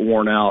will get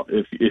worn out.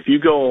 If you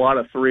go a lot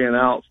of 3 and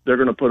outs, they're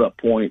going to put up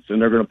points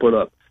and they're going to put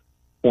up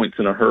points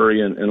in a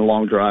hurry and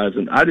long drives.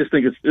 And I just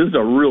think this is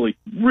a really,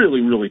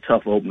 really, really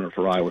tough opener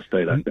for Iowa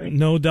State, I think.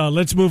 No doubt.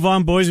 Let's move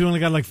on, boys. We only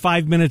got like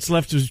 5 minutes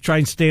left to try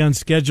and stay on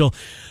schedule.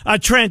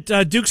 Trent,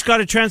 Duke's got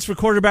a transfer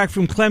quarterback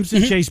from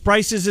Clemson. Chase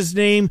Bryce is his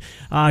name.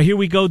 Here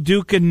we go,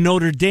 Duke and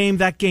Notre Dame.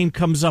 That game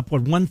comes up,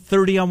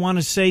 1:30, I want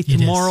to say,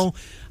 tomorrow.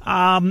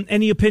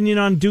 Any opinion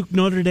on Duke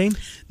Notre Dame?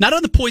 Not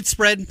on the point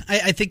spread.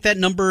 I think that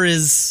number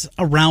is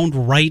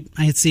around right.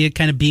 I see it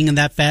kind of being in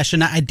that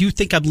fashion. I do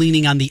think I'm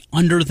leaning on the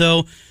under,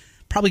 though.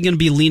 Probably going to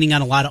be leaning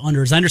on a lot of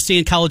unders. I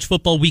understand college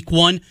football week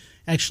 1.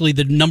 Actually,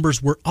 the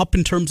numbers were up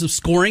in terms of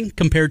scoring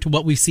compared to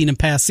what we've seen in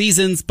past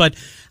seasons, but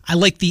I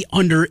like the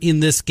under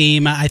in this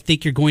game. I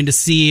think you're going to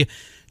see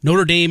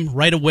Notre Dame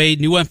right away,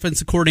 new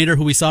offensive coordinator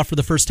who we saw for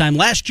the first time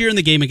last year in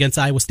the game against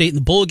Iowa State in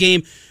the bowl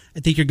game. I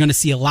think you're going to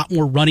see a lot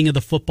more running of the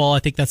football. I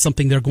think that's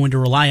something they're going to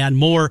rely on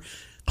more.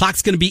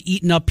 Clock's going to be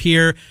eaten up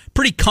here.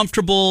 Pretty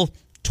comfortable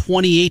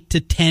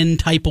 28-10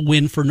 type of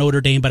win for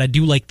Notre Dame, but I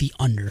do like the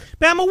under.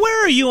 Bama,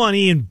 where are you on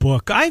Ian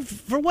Book?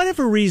 For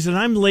whatever reason,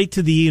 I'm late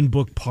to the Ian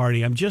Book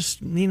party. I've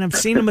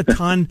seen him a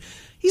ton.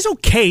 He's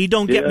okay,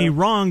 don't get me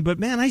wrong, but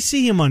man, I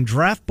see him on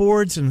draft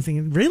boards and I'm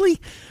thinking,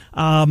 really?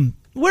 How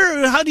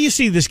do you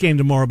see this game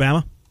tomorrow,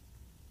 Bama?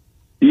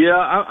 Yeah,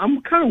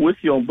 I'm kind of with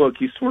you on Book.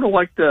 He's sort of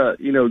like the,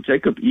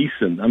 Jacob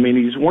Eason. I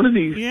mean, he's one of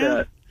these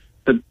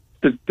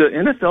that the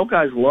NFL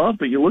guys love,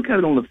 but you look at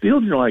it on the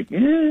field and you're like,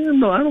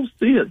 no, I don't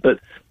see it. But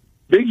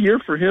big year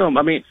for him.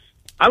 I mean,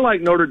 I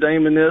like Notre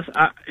Dame in this.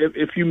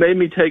 If you made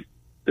me take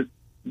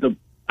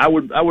I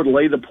would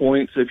lay the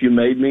points if you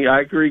made me.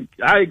 I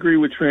agree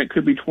with Trent.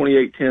 Could be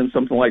 28-10,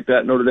 something like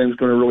that. Notre Dame's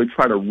going to really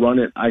try to run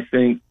it, I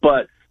think.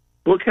 But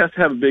Book has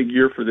to have a big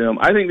year for them.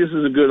 I think this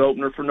is a good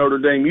opener for Notre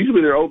Dame.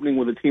 Usually they're opening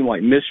with a team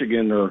like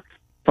Michigan or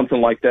something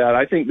like that.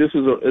 I think this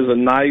is a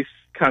nice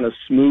kind of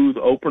smooth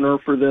opener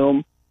for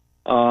them.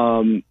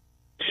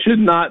 Should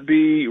not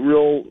be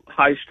real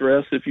high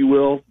stress, if you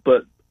will.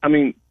 But, I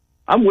mean,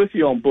 I'm with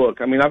you on Book.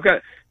 I mean,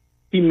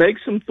 he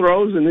makes some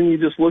throws, and then you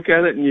just look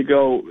at it and you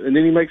go, and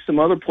then he makes some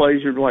other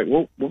plays. You're like,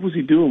 well, what was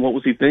he doing? What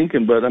was he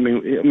thinking? But I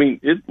mean,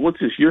 what's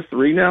his year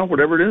 3 now?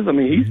 Whatever it is. I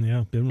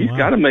mean, he's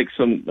got to make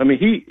some. I mean,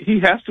 he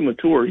has to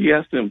mature. He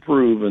has to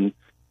improve. And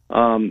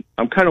I'm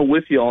kind of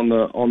with you on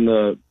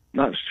the.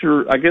 Not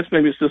sure. I guess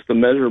maybe it's just the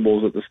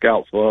measurables that the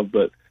scouts love,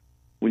 but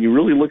when you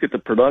really look at the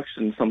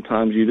production,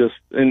 sometimes you just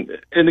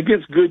and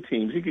against good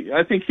teams,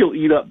 I think he'll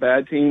eat up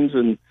bad teams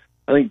and.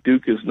 I think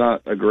Duke is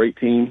not a great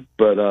team,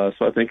 but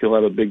so I think he'll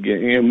have a big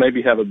game.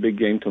 Maybe have a big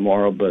game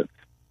tomorrow, but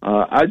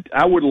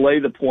I would lay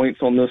the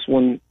points on this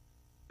one.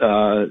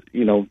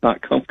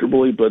 Not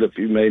comfortably, but if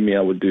you made me,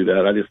 I would do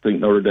that. I just think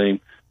Notre Dame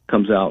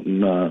comes out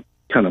and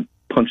kind of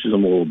punches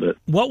them a little bit.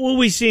 What will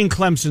we see in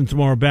Clemson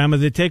tomorrow, Bama?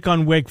 They take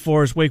on Wake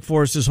Forest. Wake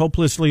Forest is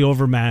hopelessly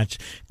overmatched.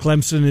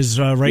 Clemson is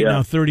now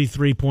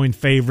 33-point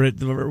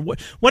favorite.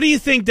 What do you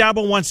think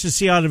Dabo wants to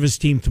see out of his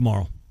team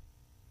tomorrow?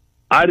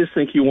 I just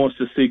think he wants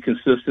to see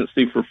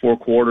consistency for 4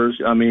 quarters.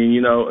 I mean,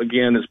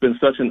 again, it's been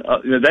such an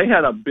they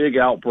had a big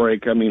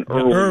outbreak. I mean,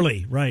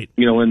 early, right?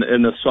 In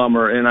the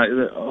summer, and I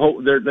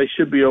hope they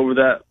should be over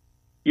that.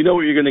 You know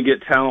what you're going to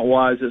get talent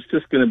wise. It's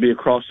just going to be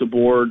across the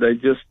board.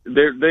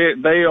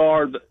 They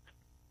are.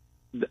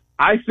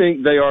 I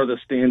think they are the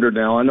standard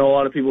now. I know a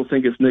lot of people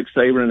think it's Nick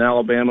Saban in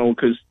Alabama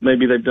because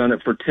maybe they've done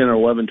it for 10 or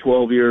 11,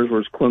 12 years,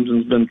 whereas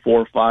Clemson's been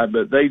 4 or 5.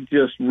 But they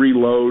just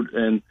reload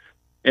and.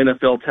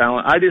 NFL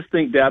talent. I just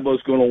think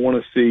Dabo's going to want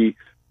to see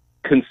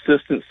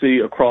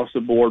consistency across the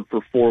board for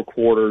 4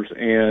 quarters,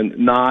 and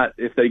not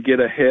if they get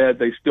ahead.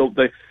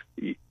 Saban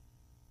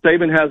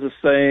has a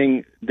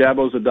saying.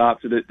 Dabo's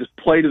adopted it. Just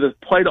play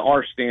to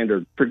our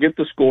standard. Forget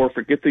the score.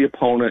 Forget the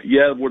opponent.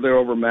 Yeah, where they're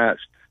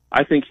overmatched.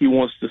 I think he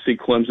wants to see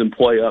Clemson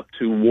play up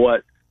to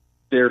what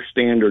their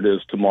standard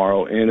is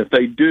tomorrow, and if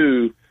they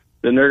do.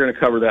 Then they're going to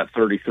cover that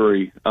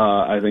 33,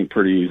 I think,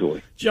 pretty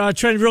easily.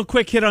 Trent, real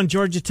quick hit on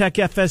Georgia Tech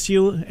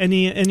FSU.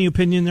 Any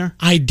opinion there?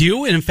 I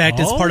do. And in fact,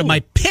 it's part of my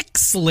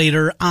picks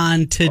later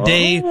on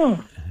today.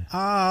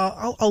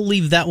 I'll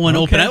leave that one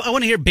open. I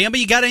want to hear, Bamba,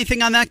 you got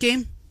anything on that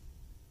game?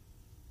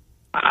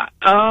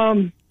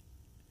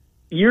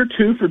 Year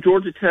 2 for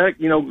Georgia Tech,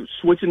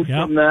 switching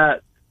from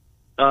that,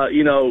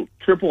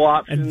 triple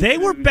option. And they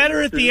were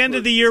better at the end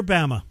of the year,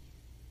 Bama.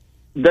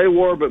 They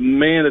were, but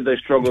man, did they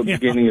struggle at the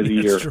beginning of the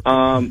year.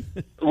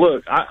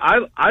 Look,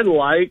 I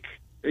like,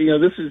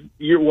 this is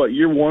year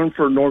 1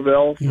 for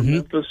Norvell for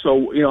Memphis.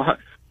 So,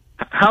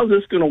 how's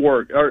this going to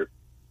work?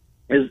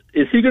 Is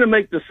he going to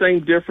make the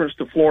same difference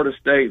to Florida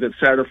State that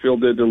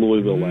Satterfield did to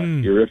Louisville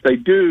last year? If they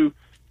do,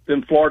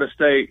 then Florida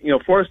State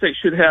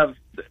should have.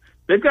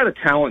 They've got a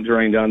talent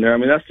drain down there. I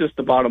mean, that's just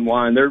the bottom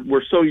line.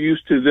 We're so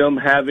used to them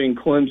having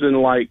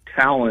Clemson-like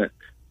talent.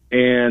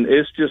 And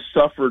it's just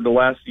suffered the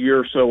last year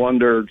or so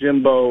under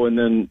Jimbo, and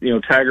then,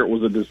 Taggart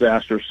was a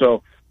disaster.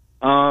 So,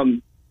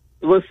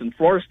 listen,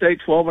 Florida State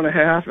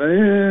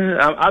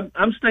 12.5.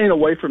 I'm staying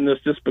away from this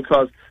just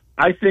because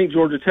I think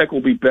Georgia Tech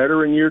will be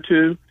better in year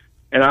 2,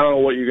 and I don't know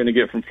what you're going to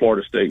get from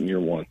Florida State in year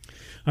 1.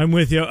 I'm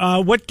with you.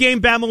 What game,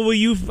 Bama, will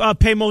you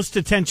pay most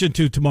attention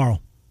to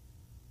tomorrow?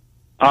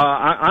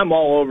 I'm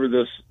all over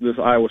this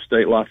Iowa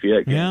State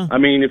Lafayette game. Yeah. I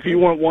mean, if you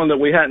want one that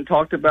we hadn't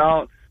talked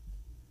about,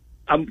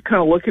 I'm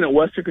kind of looking at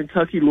Western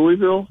Kentucky,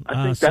 Louisville.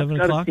 I think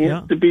that's got a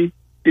chance to be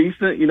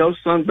decent.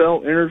 Sun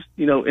Belt,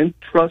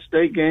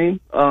 intrastate game.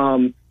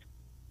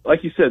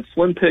 Like you said,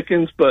 slim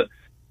pickings. But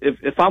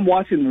if I'm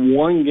watching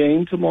one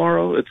game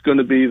tomorrow, it's going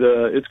to be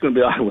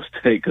Iowa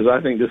State, because I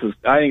think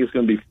it's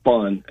going to be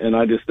fun, and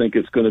I just think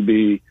it's going to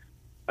be.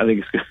 I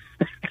think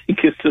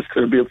it's just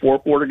going to be a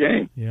 4-quarter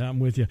game. Yeah, I'm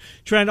with you.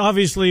 Trent,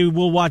 obviously,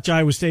 we'll watch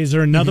Iowa State. Is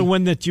there another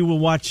one that you will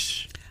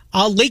watch?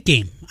 Late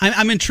game.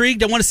 I'm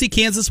intrigued. I want to see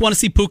Kansas, want to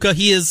see Puka.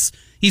 He's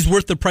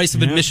worth the price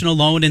of admission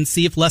alone, and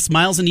see if Les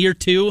Miles in year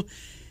 2.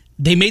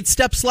 They made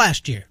steps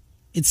last year.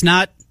 It's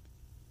not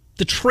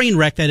the train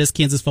wreck that is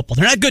Kansas football.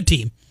 They're not a good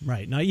team.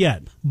 Right, not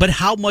yet. But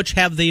how much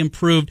have they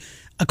improved?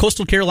 A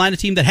Coastal Carolina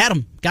team that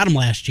got them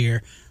last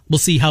year. We'll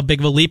see how big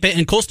of a leap.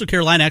 And Coastal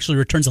Carolina actually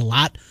returns a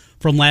lot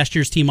from last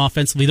year's team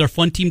offensively. They're a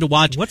fun team to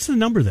watch. What's the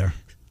number there?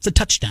 It's a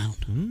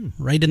touchdown,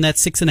 right in that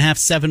 6.5,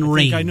 7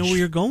 range. I know where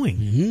you're going.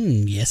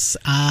 Yes,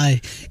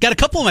 I got a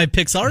couple of my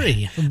picks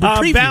already.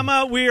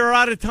 Bama, we are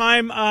out of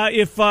time.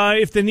 If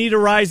the need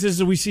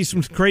arises and we see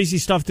some crazy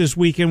stuff this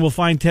weekend, we'll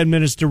find 10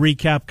 minutes to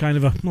recap kind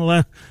of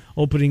a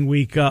opening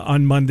week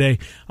on Monday.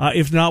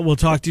 If not, we'll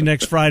talk to you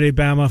next Friday,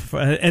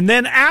 Bama. And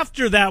then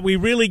after that, we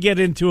really get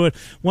into it.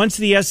 Once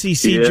the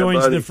SEC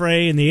joins the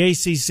fray, and the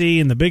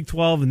ACC and the Big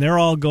 12, and they're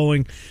all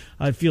going,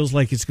 it feels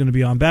like it's going to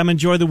be on. Bama,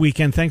 enjoy the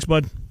weekend. Thanks,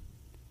 bud.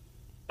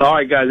 All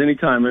right, guys,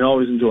 anytime. I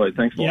always enjoy it.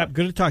 Thanks a lot. Yep,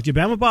 good to talk to you.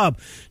 Bama Bob,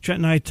 Trent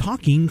and I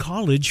talking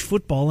college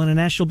football on a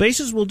national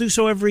basis. We'll do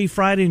so every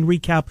Friday and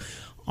recap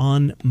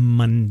on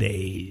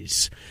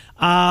Mondays.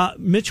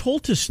 Mitch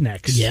Holthus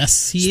next.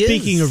 Yes, he is.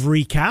 Speaking of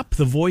recap,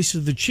 the voice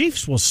of the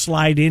Chiefs will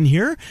slide in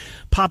here.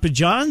 Papa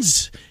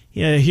John's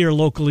here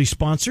locally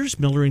sponsors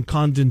Miller and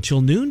Condon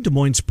till noon. Des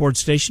Moines Sports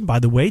Station. By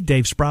the way,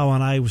 Dave Sproul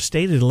on Iowa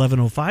State at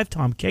 11:05.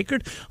 Tom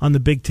Kakert on the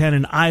Big Ten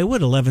in Iowa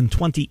at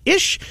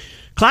 11:20-ish.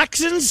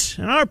 Claxons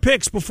and our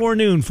picks before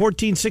noon.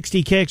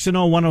 1460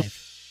 KXNO 10.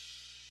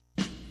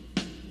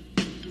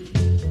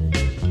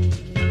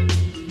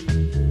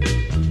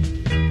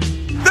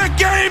 The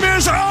game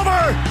is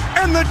over,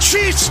 and the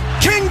Chiefs'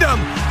 kingdom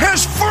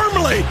has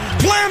firmly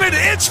planted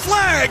its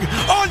flag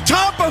on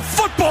top of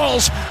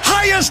football's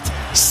highest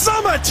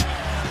summit.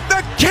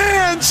 The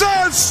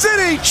Kansas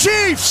City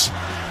Chiefs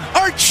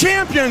are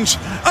champions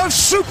of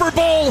Super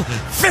Bowl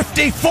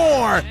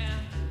 54.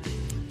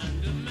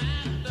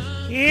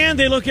 And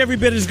they look every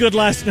bit as good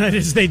last night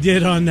as they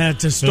did on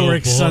that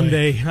historic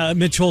Sunday.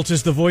 Mitch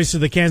Holthus, the voice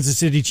of the Kansas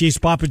City Chiefs.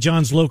 Papa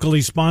John's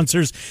locally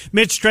sponsors.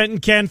 Mitch, Trent,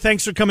 and Ken,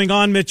 thanks for coming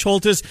on. Mitch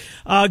Holthus,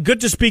 good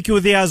to speak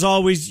with you as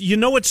always. You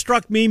know what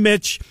struck me,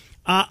 Mitch?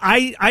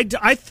 I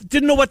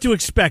didn't know what to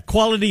expect.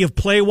 Quality of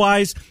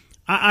play-wise,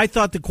 I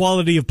thought the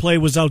quality of play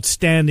was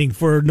outstanding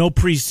for no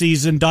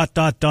preseason, ...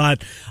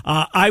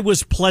 I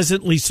was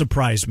pleasantly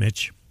surprised,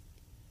 Mitch.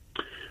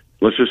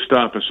 Let's just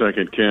stop a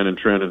second, Ken and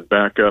Trent, and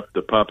back up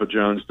the Papa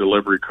John's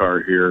delivery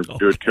car here.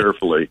 Do it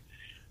carefully.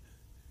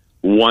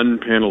 1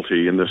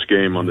 penalty in this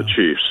game on the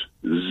Chiefs.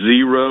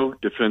 0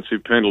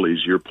 defensive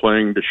penalties. You're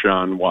playing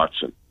Deshaun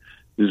Watson.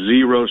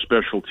 0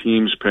 special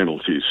teams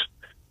penalties.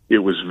 It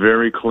was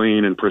very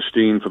clean and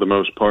pristine for the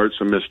most part,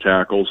 some missed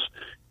tackles,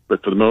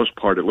 but for the most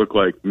part it looked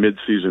like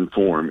midseason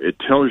form. It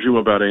tells you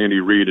about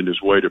Andy Reid and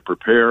his way to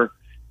prepare,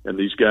 and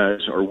these guys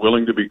are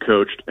willing to be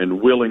coached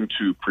and willing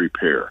to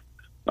prepare.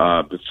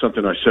 It's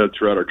something I said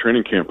throughout our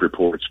training camp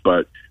reports,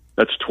 but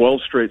that's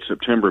 12 straight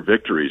September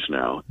victories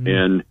now,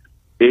 and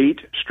 8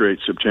 straight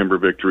September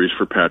victories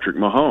for Patrick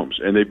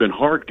Mahomes, and they've been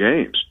hard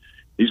games.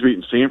 He's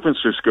beaten San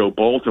Francisco,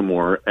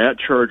 Baltimore, at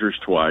Chargers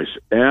twice,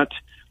 at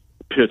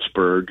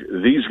Pittsburgh,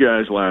 these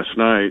guys last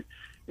night,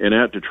 and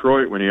at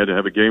Detroit when he had to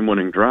have a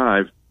game-winning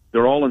drive.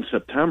 They're all in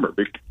September,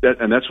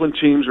 and that's when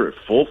teams are at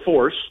full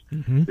force.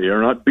 They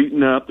are not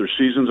beaten up. Their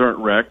seasons aren't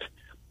wrecked,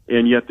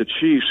 and yet the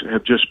Chiefs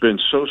have just been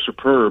so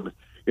superb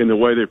in the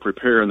way they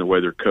prepare and the way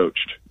they're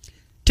coached.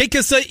 Take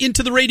us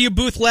into the radio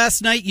booth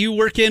last night. You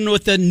working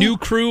with a new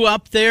crew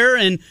up there,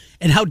 and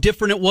how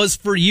different it was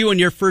for you in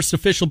your first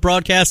official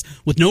broadcast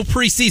with no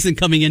preseason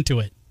coming into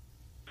it.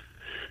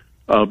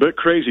 A bit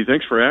crazy.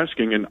 Thanks for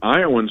asking. And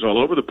Iowans all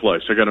over the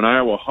place. I got an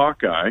Iowa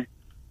Hawkeye,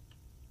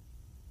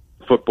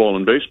 football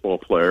and baseball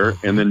player,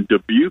 and then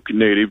Dubuque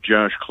native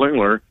Josh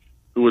Klingler,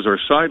 who was our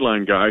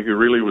sideline guy, who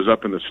really was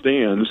up in the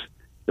stands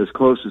as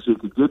close as he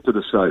could get to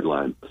the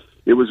sideline.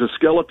 It was a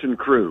skeleton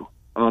crew,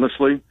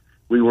 honestly.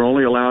 We were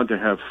only allowed to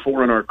have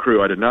 4 in our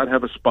crew. I did not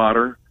have a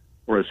spotter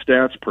or a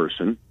stats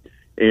person,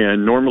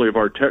 and normally of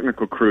our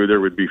technical crew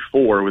there would be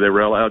 4, where they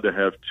were allowed to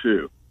have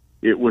 2.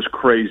 It was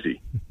crazy.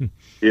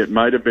 It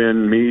might have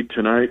been me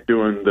tonight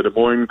doing the Des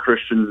Moines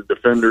Christian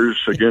Defenders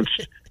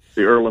against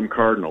the Earlham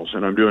Cardinals,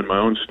 and I'm doing my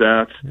own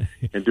stats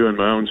and doing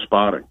my own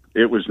spotting.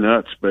 It was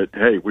nuts, but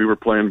hey, we were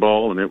playing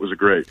ball, and it was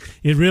great.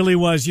 It really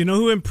was. You know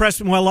who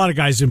impressed me? Well, a lot of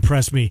guys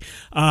impressed me.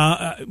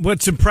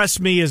 What's impressed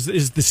me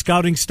is the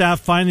scouting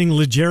staff finding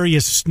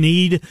L'Jarius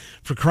Sneed,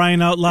 for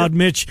crying out loud. Yep.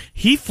 Mitch,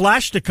 he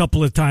flashed a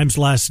couple of times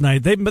last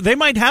night. They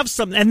might have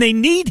something, and they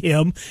need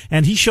him,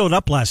 and he showed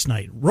up last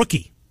night.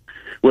 Rookie.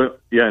 Well,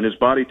 yeah, and his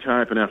body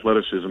type and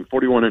athleticism,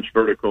 41-inch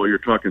vertical, you're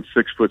talking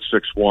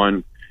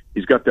 6'6'1".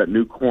 He's got that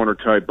new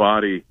corner-type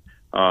body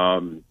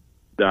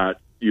that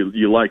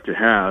you like to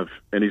have,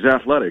 and he's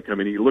athletic. I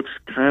mean, he looks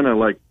kind of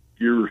like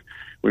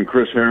when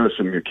Chris Harris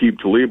and Aqib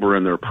Talib were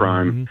in their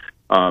prime,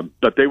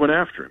 but they went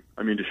after him.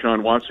 I mean,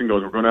 Deshaun Watson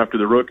goes, we're going after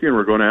the rookie, and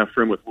we're going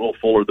after him with Will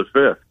Fuller the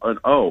fifth. And,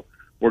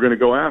 we're going to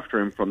go after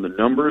him from the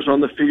numbers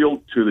on the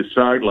field to the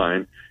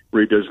sideline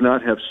where he does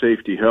not have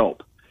safety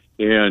help.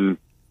 And,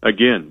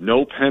 again,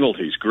 no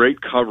penalties. Great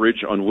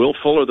coverage on Will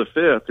Fuller the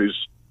fifth,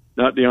 who's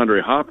not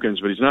DeAndre Hopkins,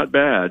 but he's not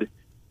bad.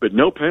 But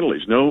no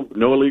penalties, no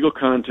illegal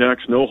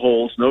contacts, no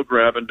holes, no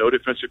grabbing, no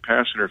defensive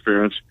pass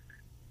interference.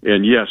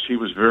 And, yes, he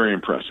was very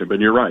impressive.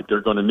 And you're right, they're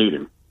going to need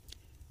him.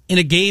 In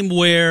a game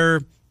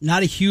where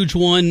not a huge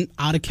one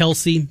out of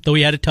Kelsey, though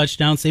he had a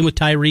touchdown, same with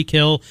Tyreek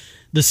Hill.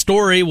 The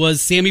story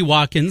was Sammy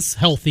Watkins,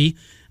 healthy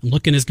and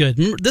looking as good.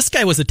 Remember, this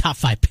guy was a top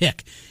 5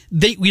 pick.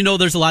 We know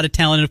there's a lot of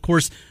talent. And, of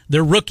course,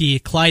 their rookie,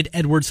 Clyde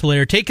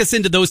Edwards-Helaire. Take us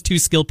into those two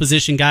skill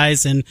position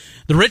guys, and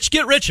the rich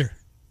get richer.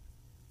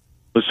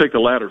 Let's take the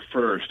latter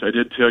first. I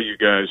did tell you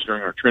guys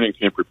during our training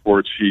camp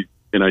reports,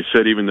 and I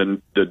said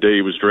even the day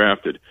he was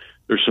drafted,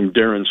 there's some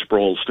Darren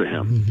Sproles to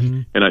him.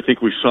 Mm-hmm. And I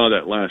think we saw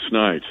that last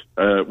night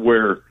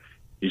where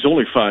he's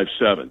only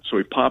 5'7", so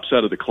he pops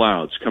out of the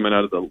clouds coming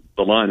out of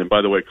the line. And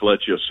by the way,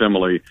 Kelechi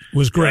Osemele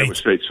was great. Iowa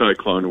State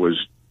Cyclone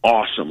was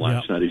awesome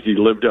last night. He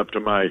lived up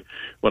to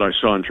what I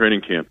saw in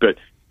training camp. But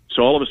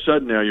so all of a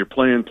sudden now you're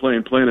playing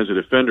as a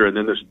defender, and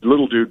then this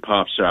little dude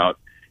pops out.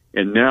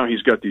 And now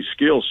he's got these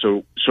skills.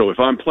 So if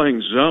I'm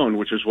playing zone,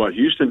 which is what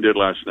Houston did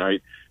last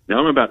night, now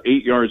I'm about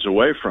 8 yards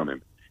away from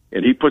him,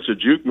 and he puts a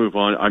juke move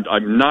on.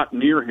 I'm not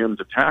near him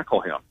to tackle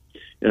him.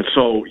 And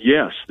so,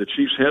 yes, the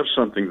Chiefs have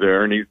something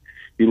there, and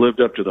he lived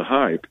up to the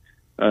hype.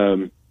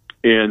 And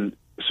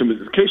so in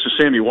the case of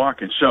Sammy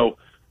Watkins, so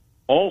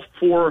all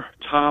 4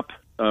 top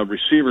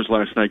receivers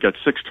last night got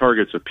 6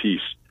 targets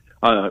apiece.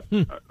 I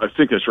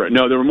think that's right.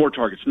 No, there were more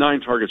targets, 9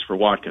 targets for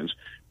Watkins.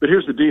 But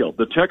here's the deal.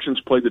 The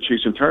Texans played the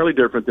Chiefs entirely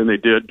different than they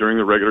did during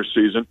the regular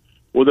season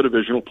or the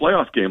divisional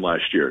playoff game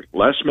last year.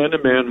 Less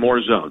man-to-man,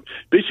 more zone.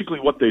 Basically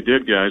what they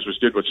did, guys, was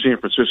did what San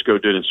Francisco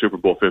did in Super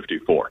Bowl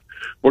 54.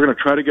 We're going to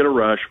try to get a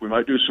rush. We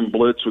might do some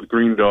blitz with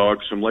green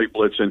dogs, some late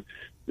blitz, and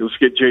let's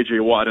get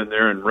J.J. Watt in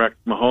there and wreck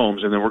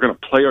Mahomes, and then we're going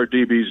to play our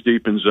DBs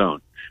deep in zone.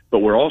 But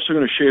we're also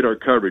going to shade our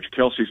coverage.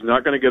 Kelsey's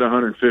not going to get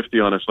 150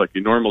 on us like he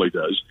normally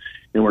does,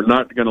 and we're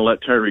not going to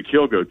let Tyreek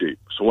Hill go deep.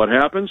 So what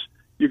happens?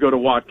 You go to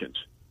Watkins.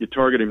 You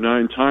target him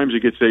 9 times, he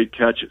gets 8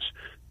 catches.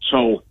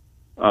 So,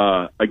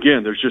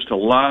 again, there's just a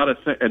lot of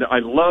things. And I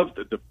loved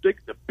the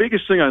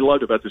biggest thing I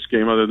loved about this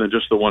game, other than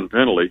just the one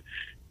penalty,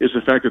 is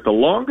the fact that the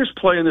longest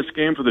play in this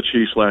game for the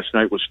Chiefs last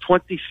night was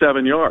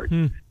 27 yards.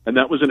 And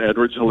that was an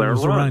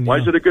Edwards-Helaire run. Why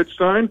is it a good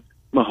sign?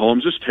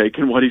 Mahomes is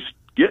taking what he's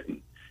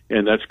getting.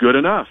 And that's good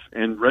enough.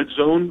 And red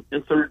zone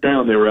and third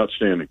down, they were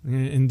outstanding.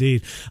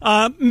 Indeed.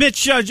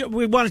 Mitch,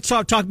 we want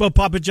to talk about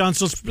Papa John's.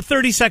 So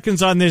 30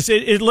 seconds on this.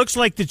 It looks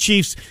like the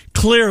Chiefs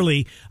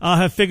clearly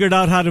have figured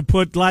out how to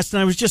put, last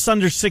night it was just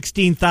under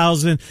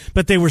 16,000,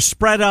 but they were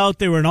spread out.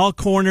 They were in all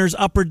corners,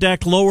 upper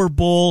deck, lower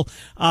bowl.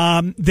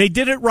 They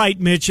did it right,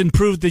 Mitch, and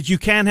proved that you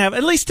can have,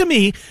 at least to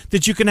me,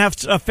 that you can have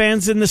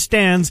fans in the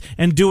stands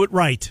and do it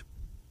right.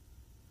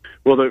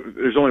 Well,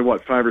 there's only,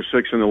 5 or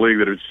 6 in the league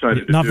that have decided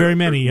to do it. Not very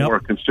many, yep.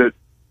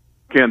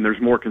 Ken, there's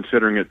more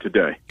considering it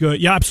today. Good,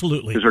 yeah,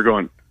 absolutely. Because they're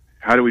going,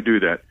 how do we do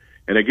that?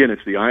 And again,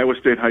 it's the Iowa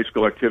State High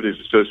School Activities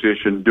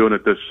Association doing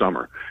it this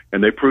summer.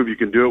 And they prove you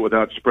can do it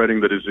without spreading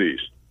the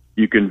disease.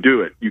 You can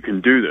do it. You can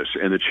do this.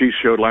 And the Chiefs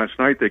showed last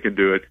night they can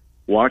do it.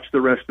 Watch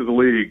the rest of the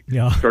league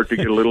start to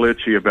get a little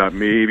itchy about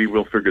maybe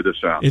we'll figure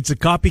this out. It's a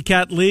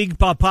copycat league.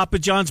 Papa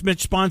John's,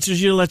 Mitch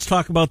sponsors you. Let's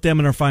talk about them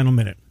in our final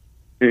minute.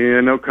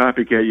 Yeah, no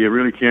copycat. You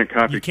really can't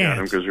copycat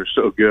them because they're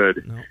so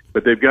good. No.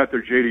 But they've got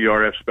their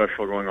JDRF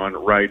special going on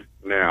right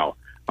now.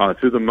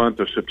 Through the month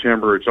of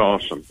September, it's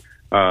awesome.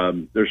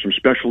 There's some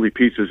specialty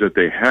pizzas that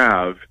they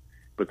have,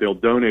 but they'll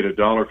donate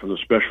 $1 from the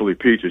specialty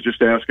pizzas.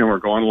 Just ask them or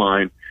go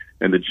online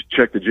and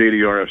check the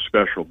JDRF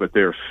special. But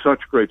they are such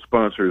great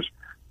sponsors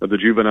of the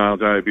Juvenile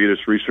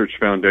Diabetes Research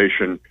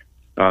Foundation.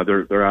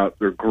 They're out.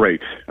 They're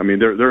great. I mean,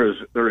 they're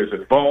as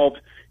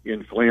involved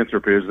in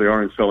philanthropy as they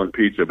are in selling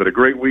pizza. But a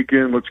great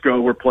weekend. Let's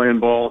go. We're playing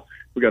ball.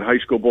 We got high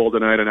school ball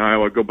tonight in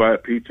Iowa. Go buy a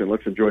pizza and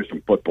let's enjoy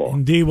some football.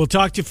 Indeed. We'll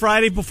talk to you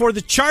Friday before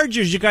the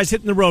Chargers. You guys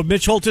hitting the road.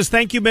 Mitch Holthus,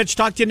 thank you, Mitch.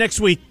 Talk to you next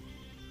week.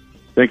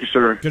 Thank you,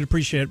 sir. Good,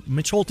 appreciate it.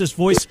 Mitch Holtis,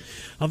 voice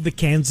of the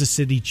Kansas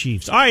City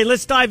Chiefs. All right,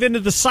 let's dive into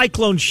the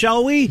Cyclones,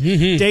 shall we?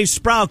 Mm-hmm. Dave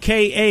Sproul,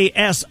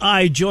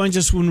 KASI, joins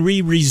us when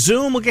we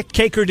resume. We'll get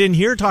Kakert in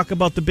here, talk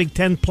about the Big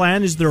Ten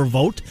plan. Is there a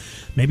vote?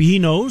 Maybe he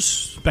knows.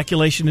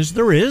 Speculation is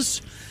there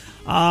is.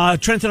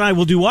 Trent and I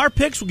will do our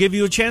picks. We'll give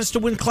you a chance to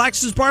win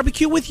Clax's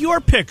Barbecue with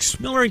your picks.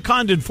 Miller and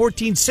Condon,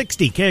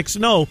 1460,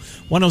 KXNO,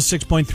 106.3.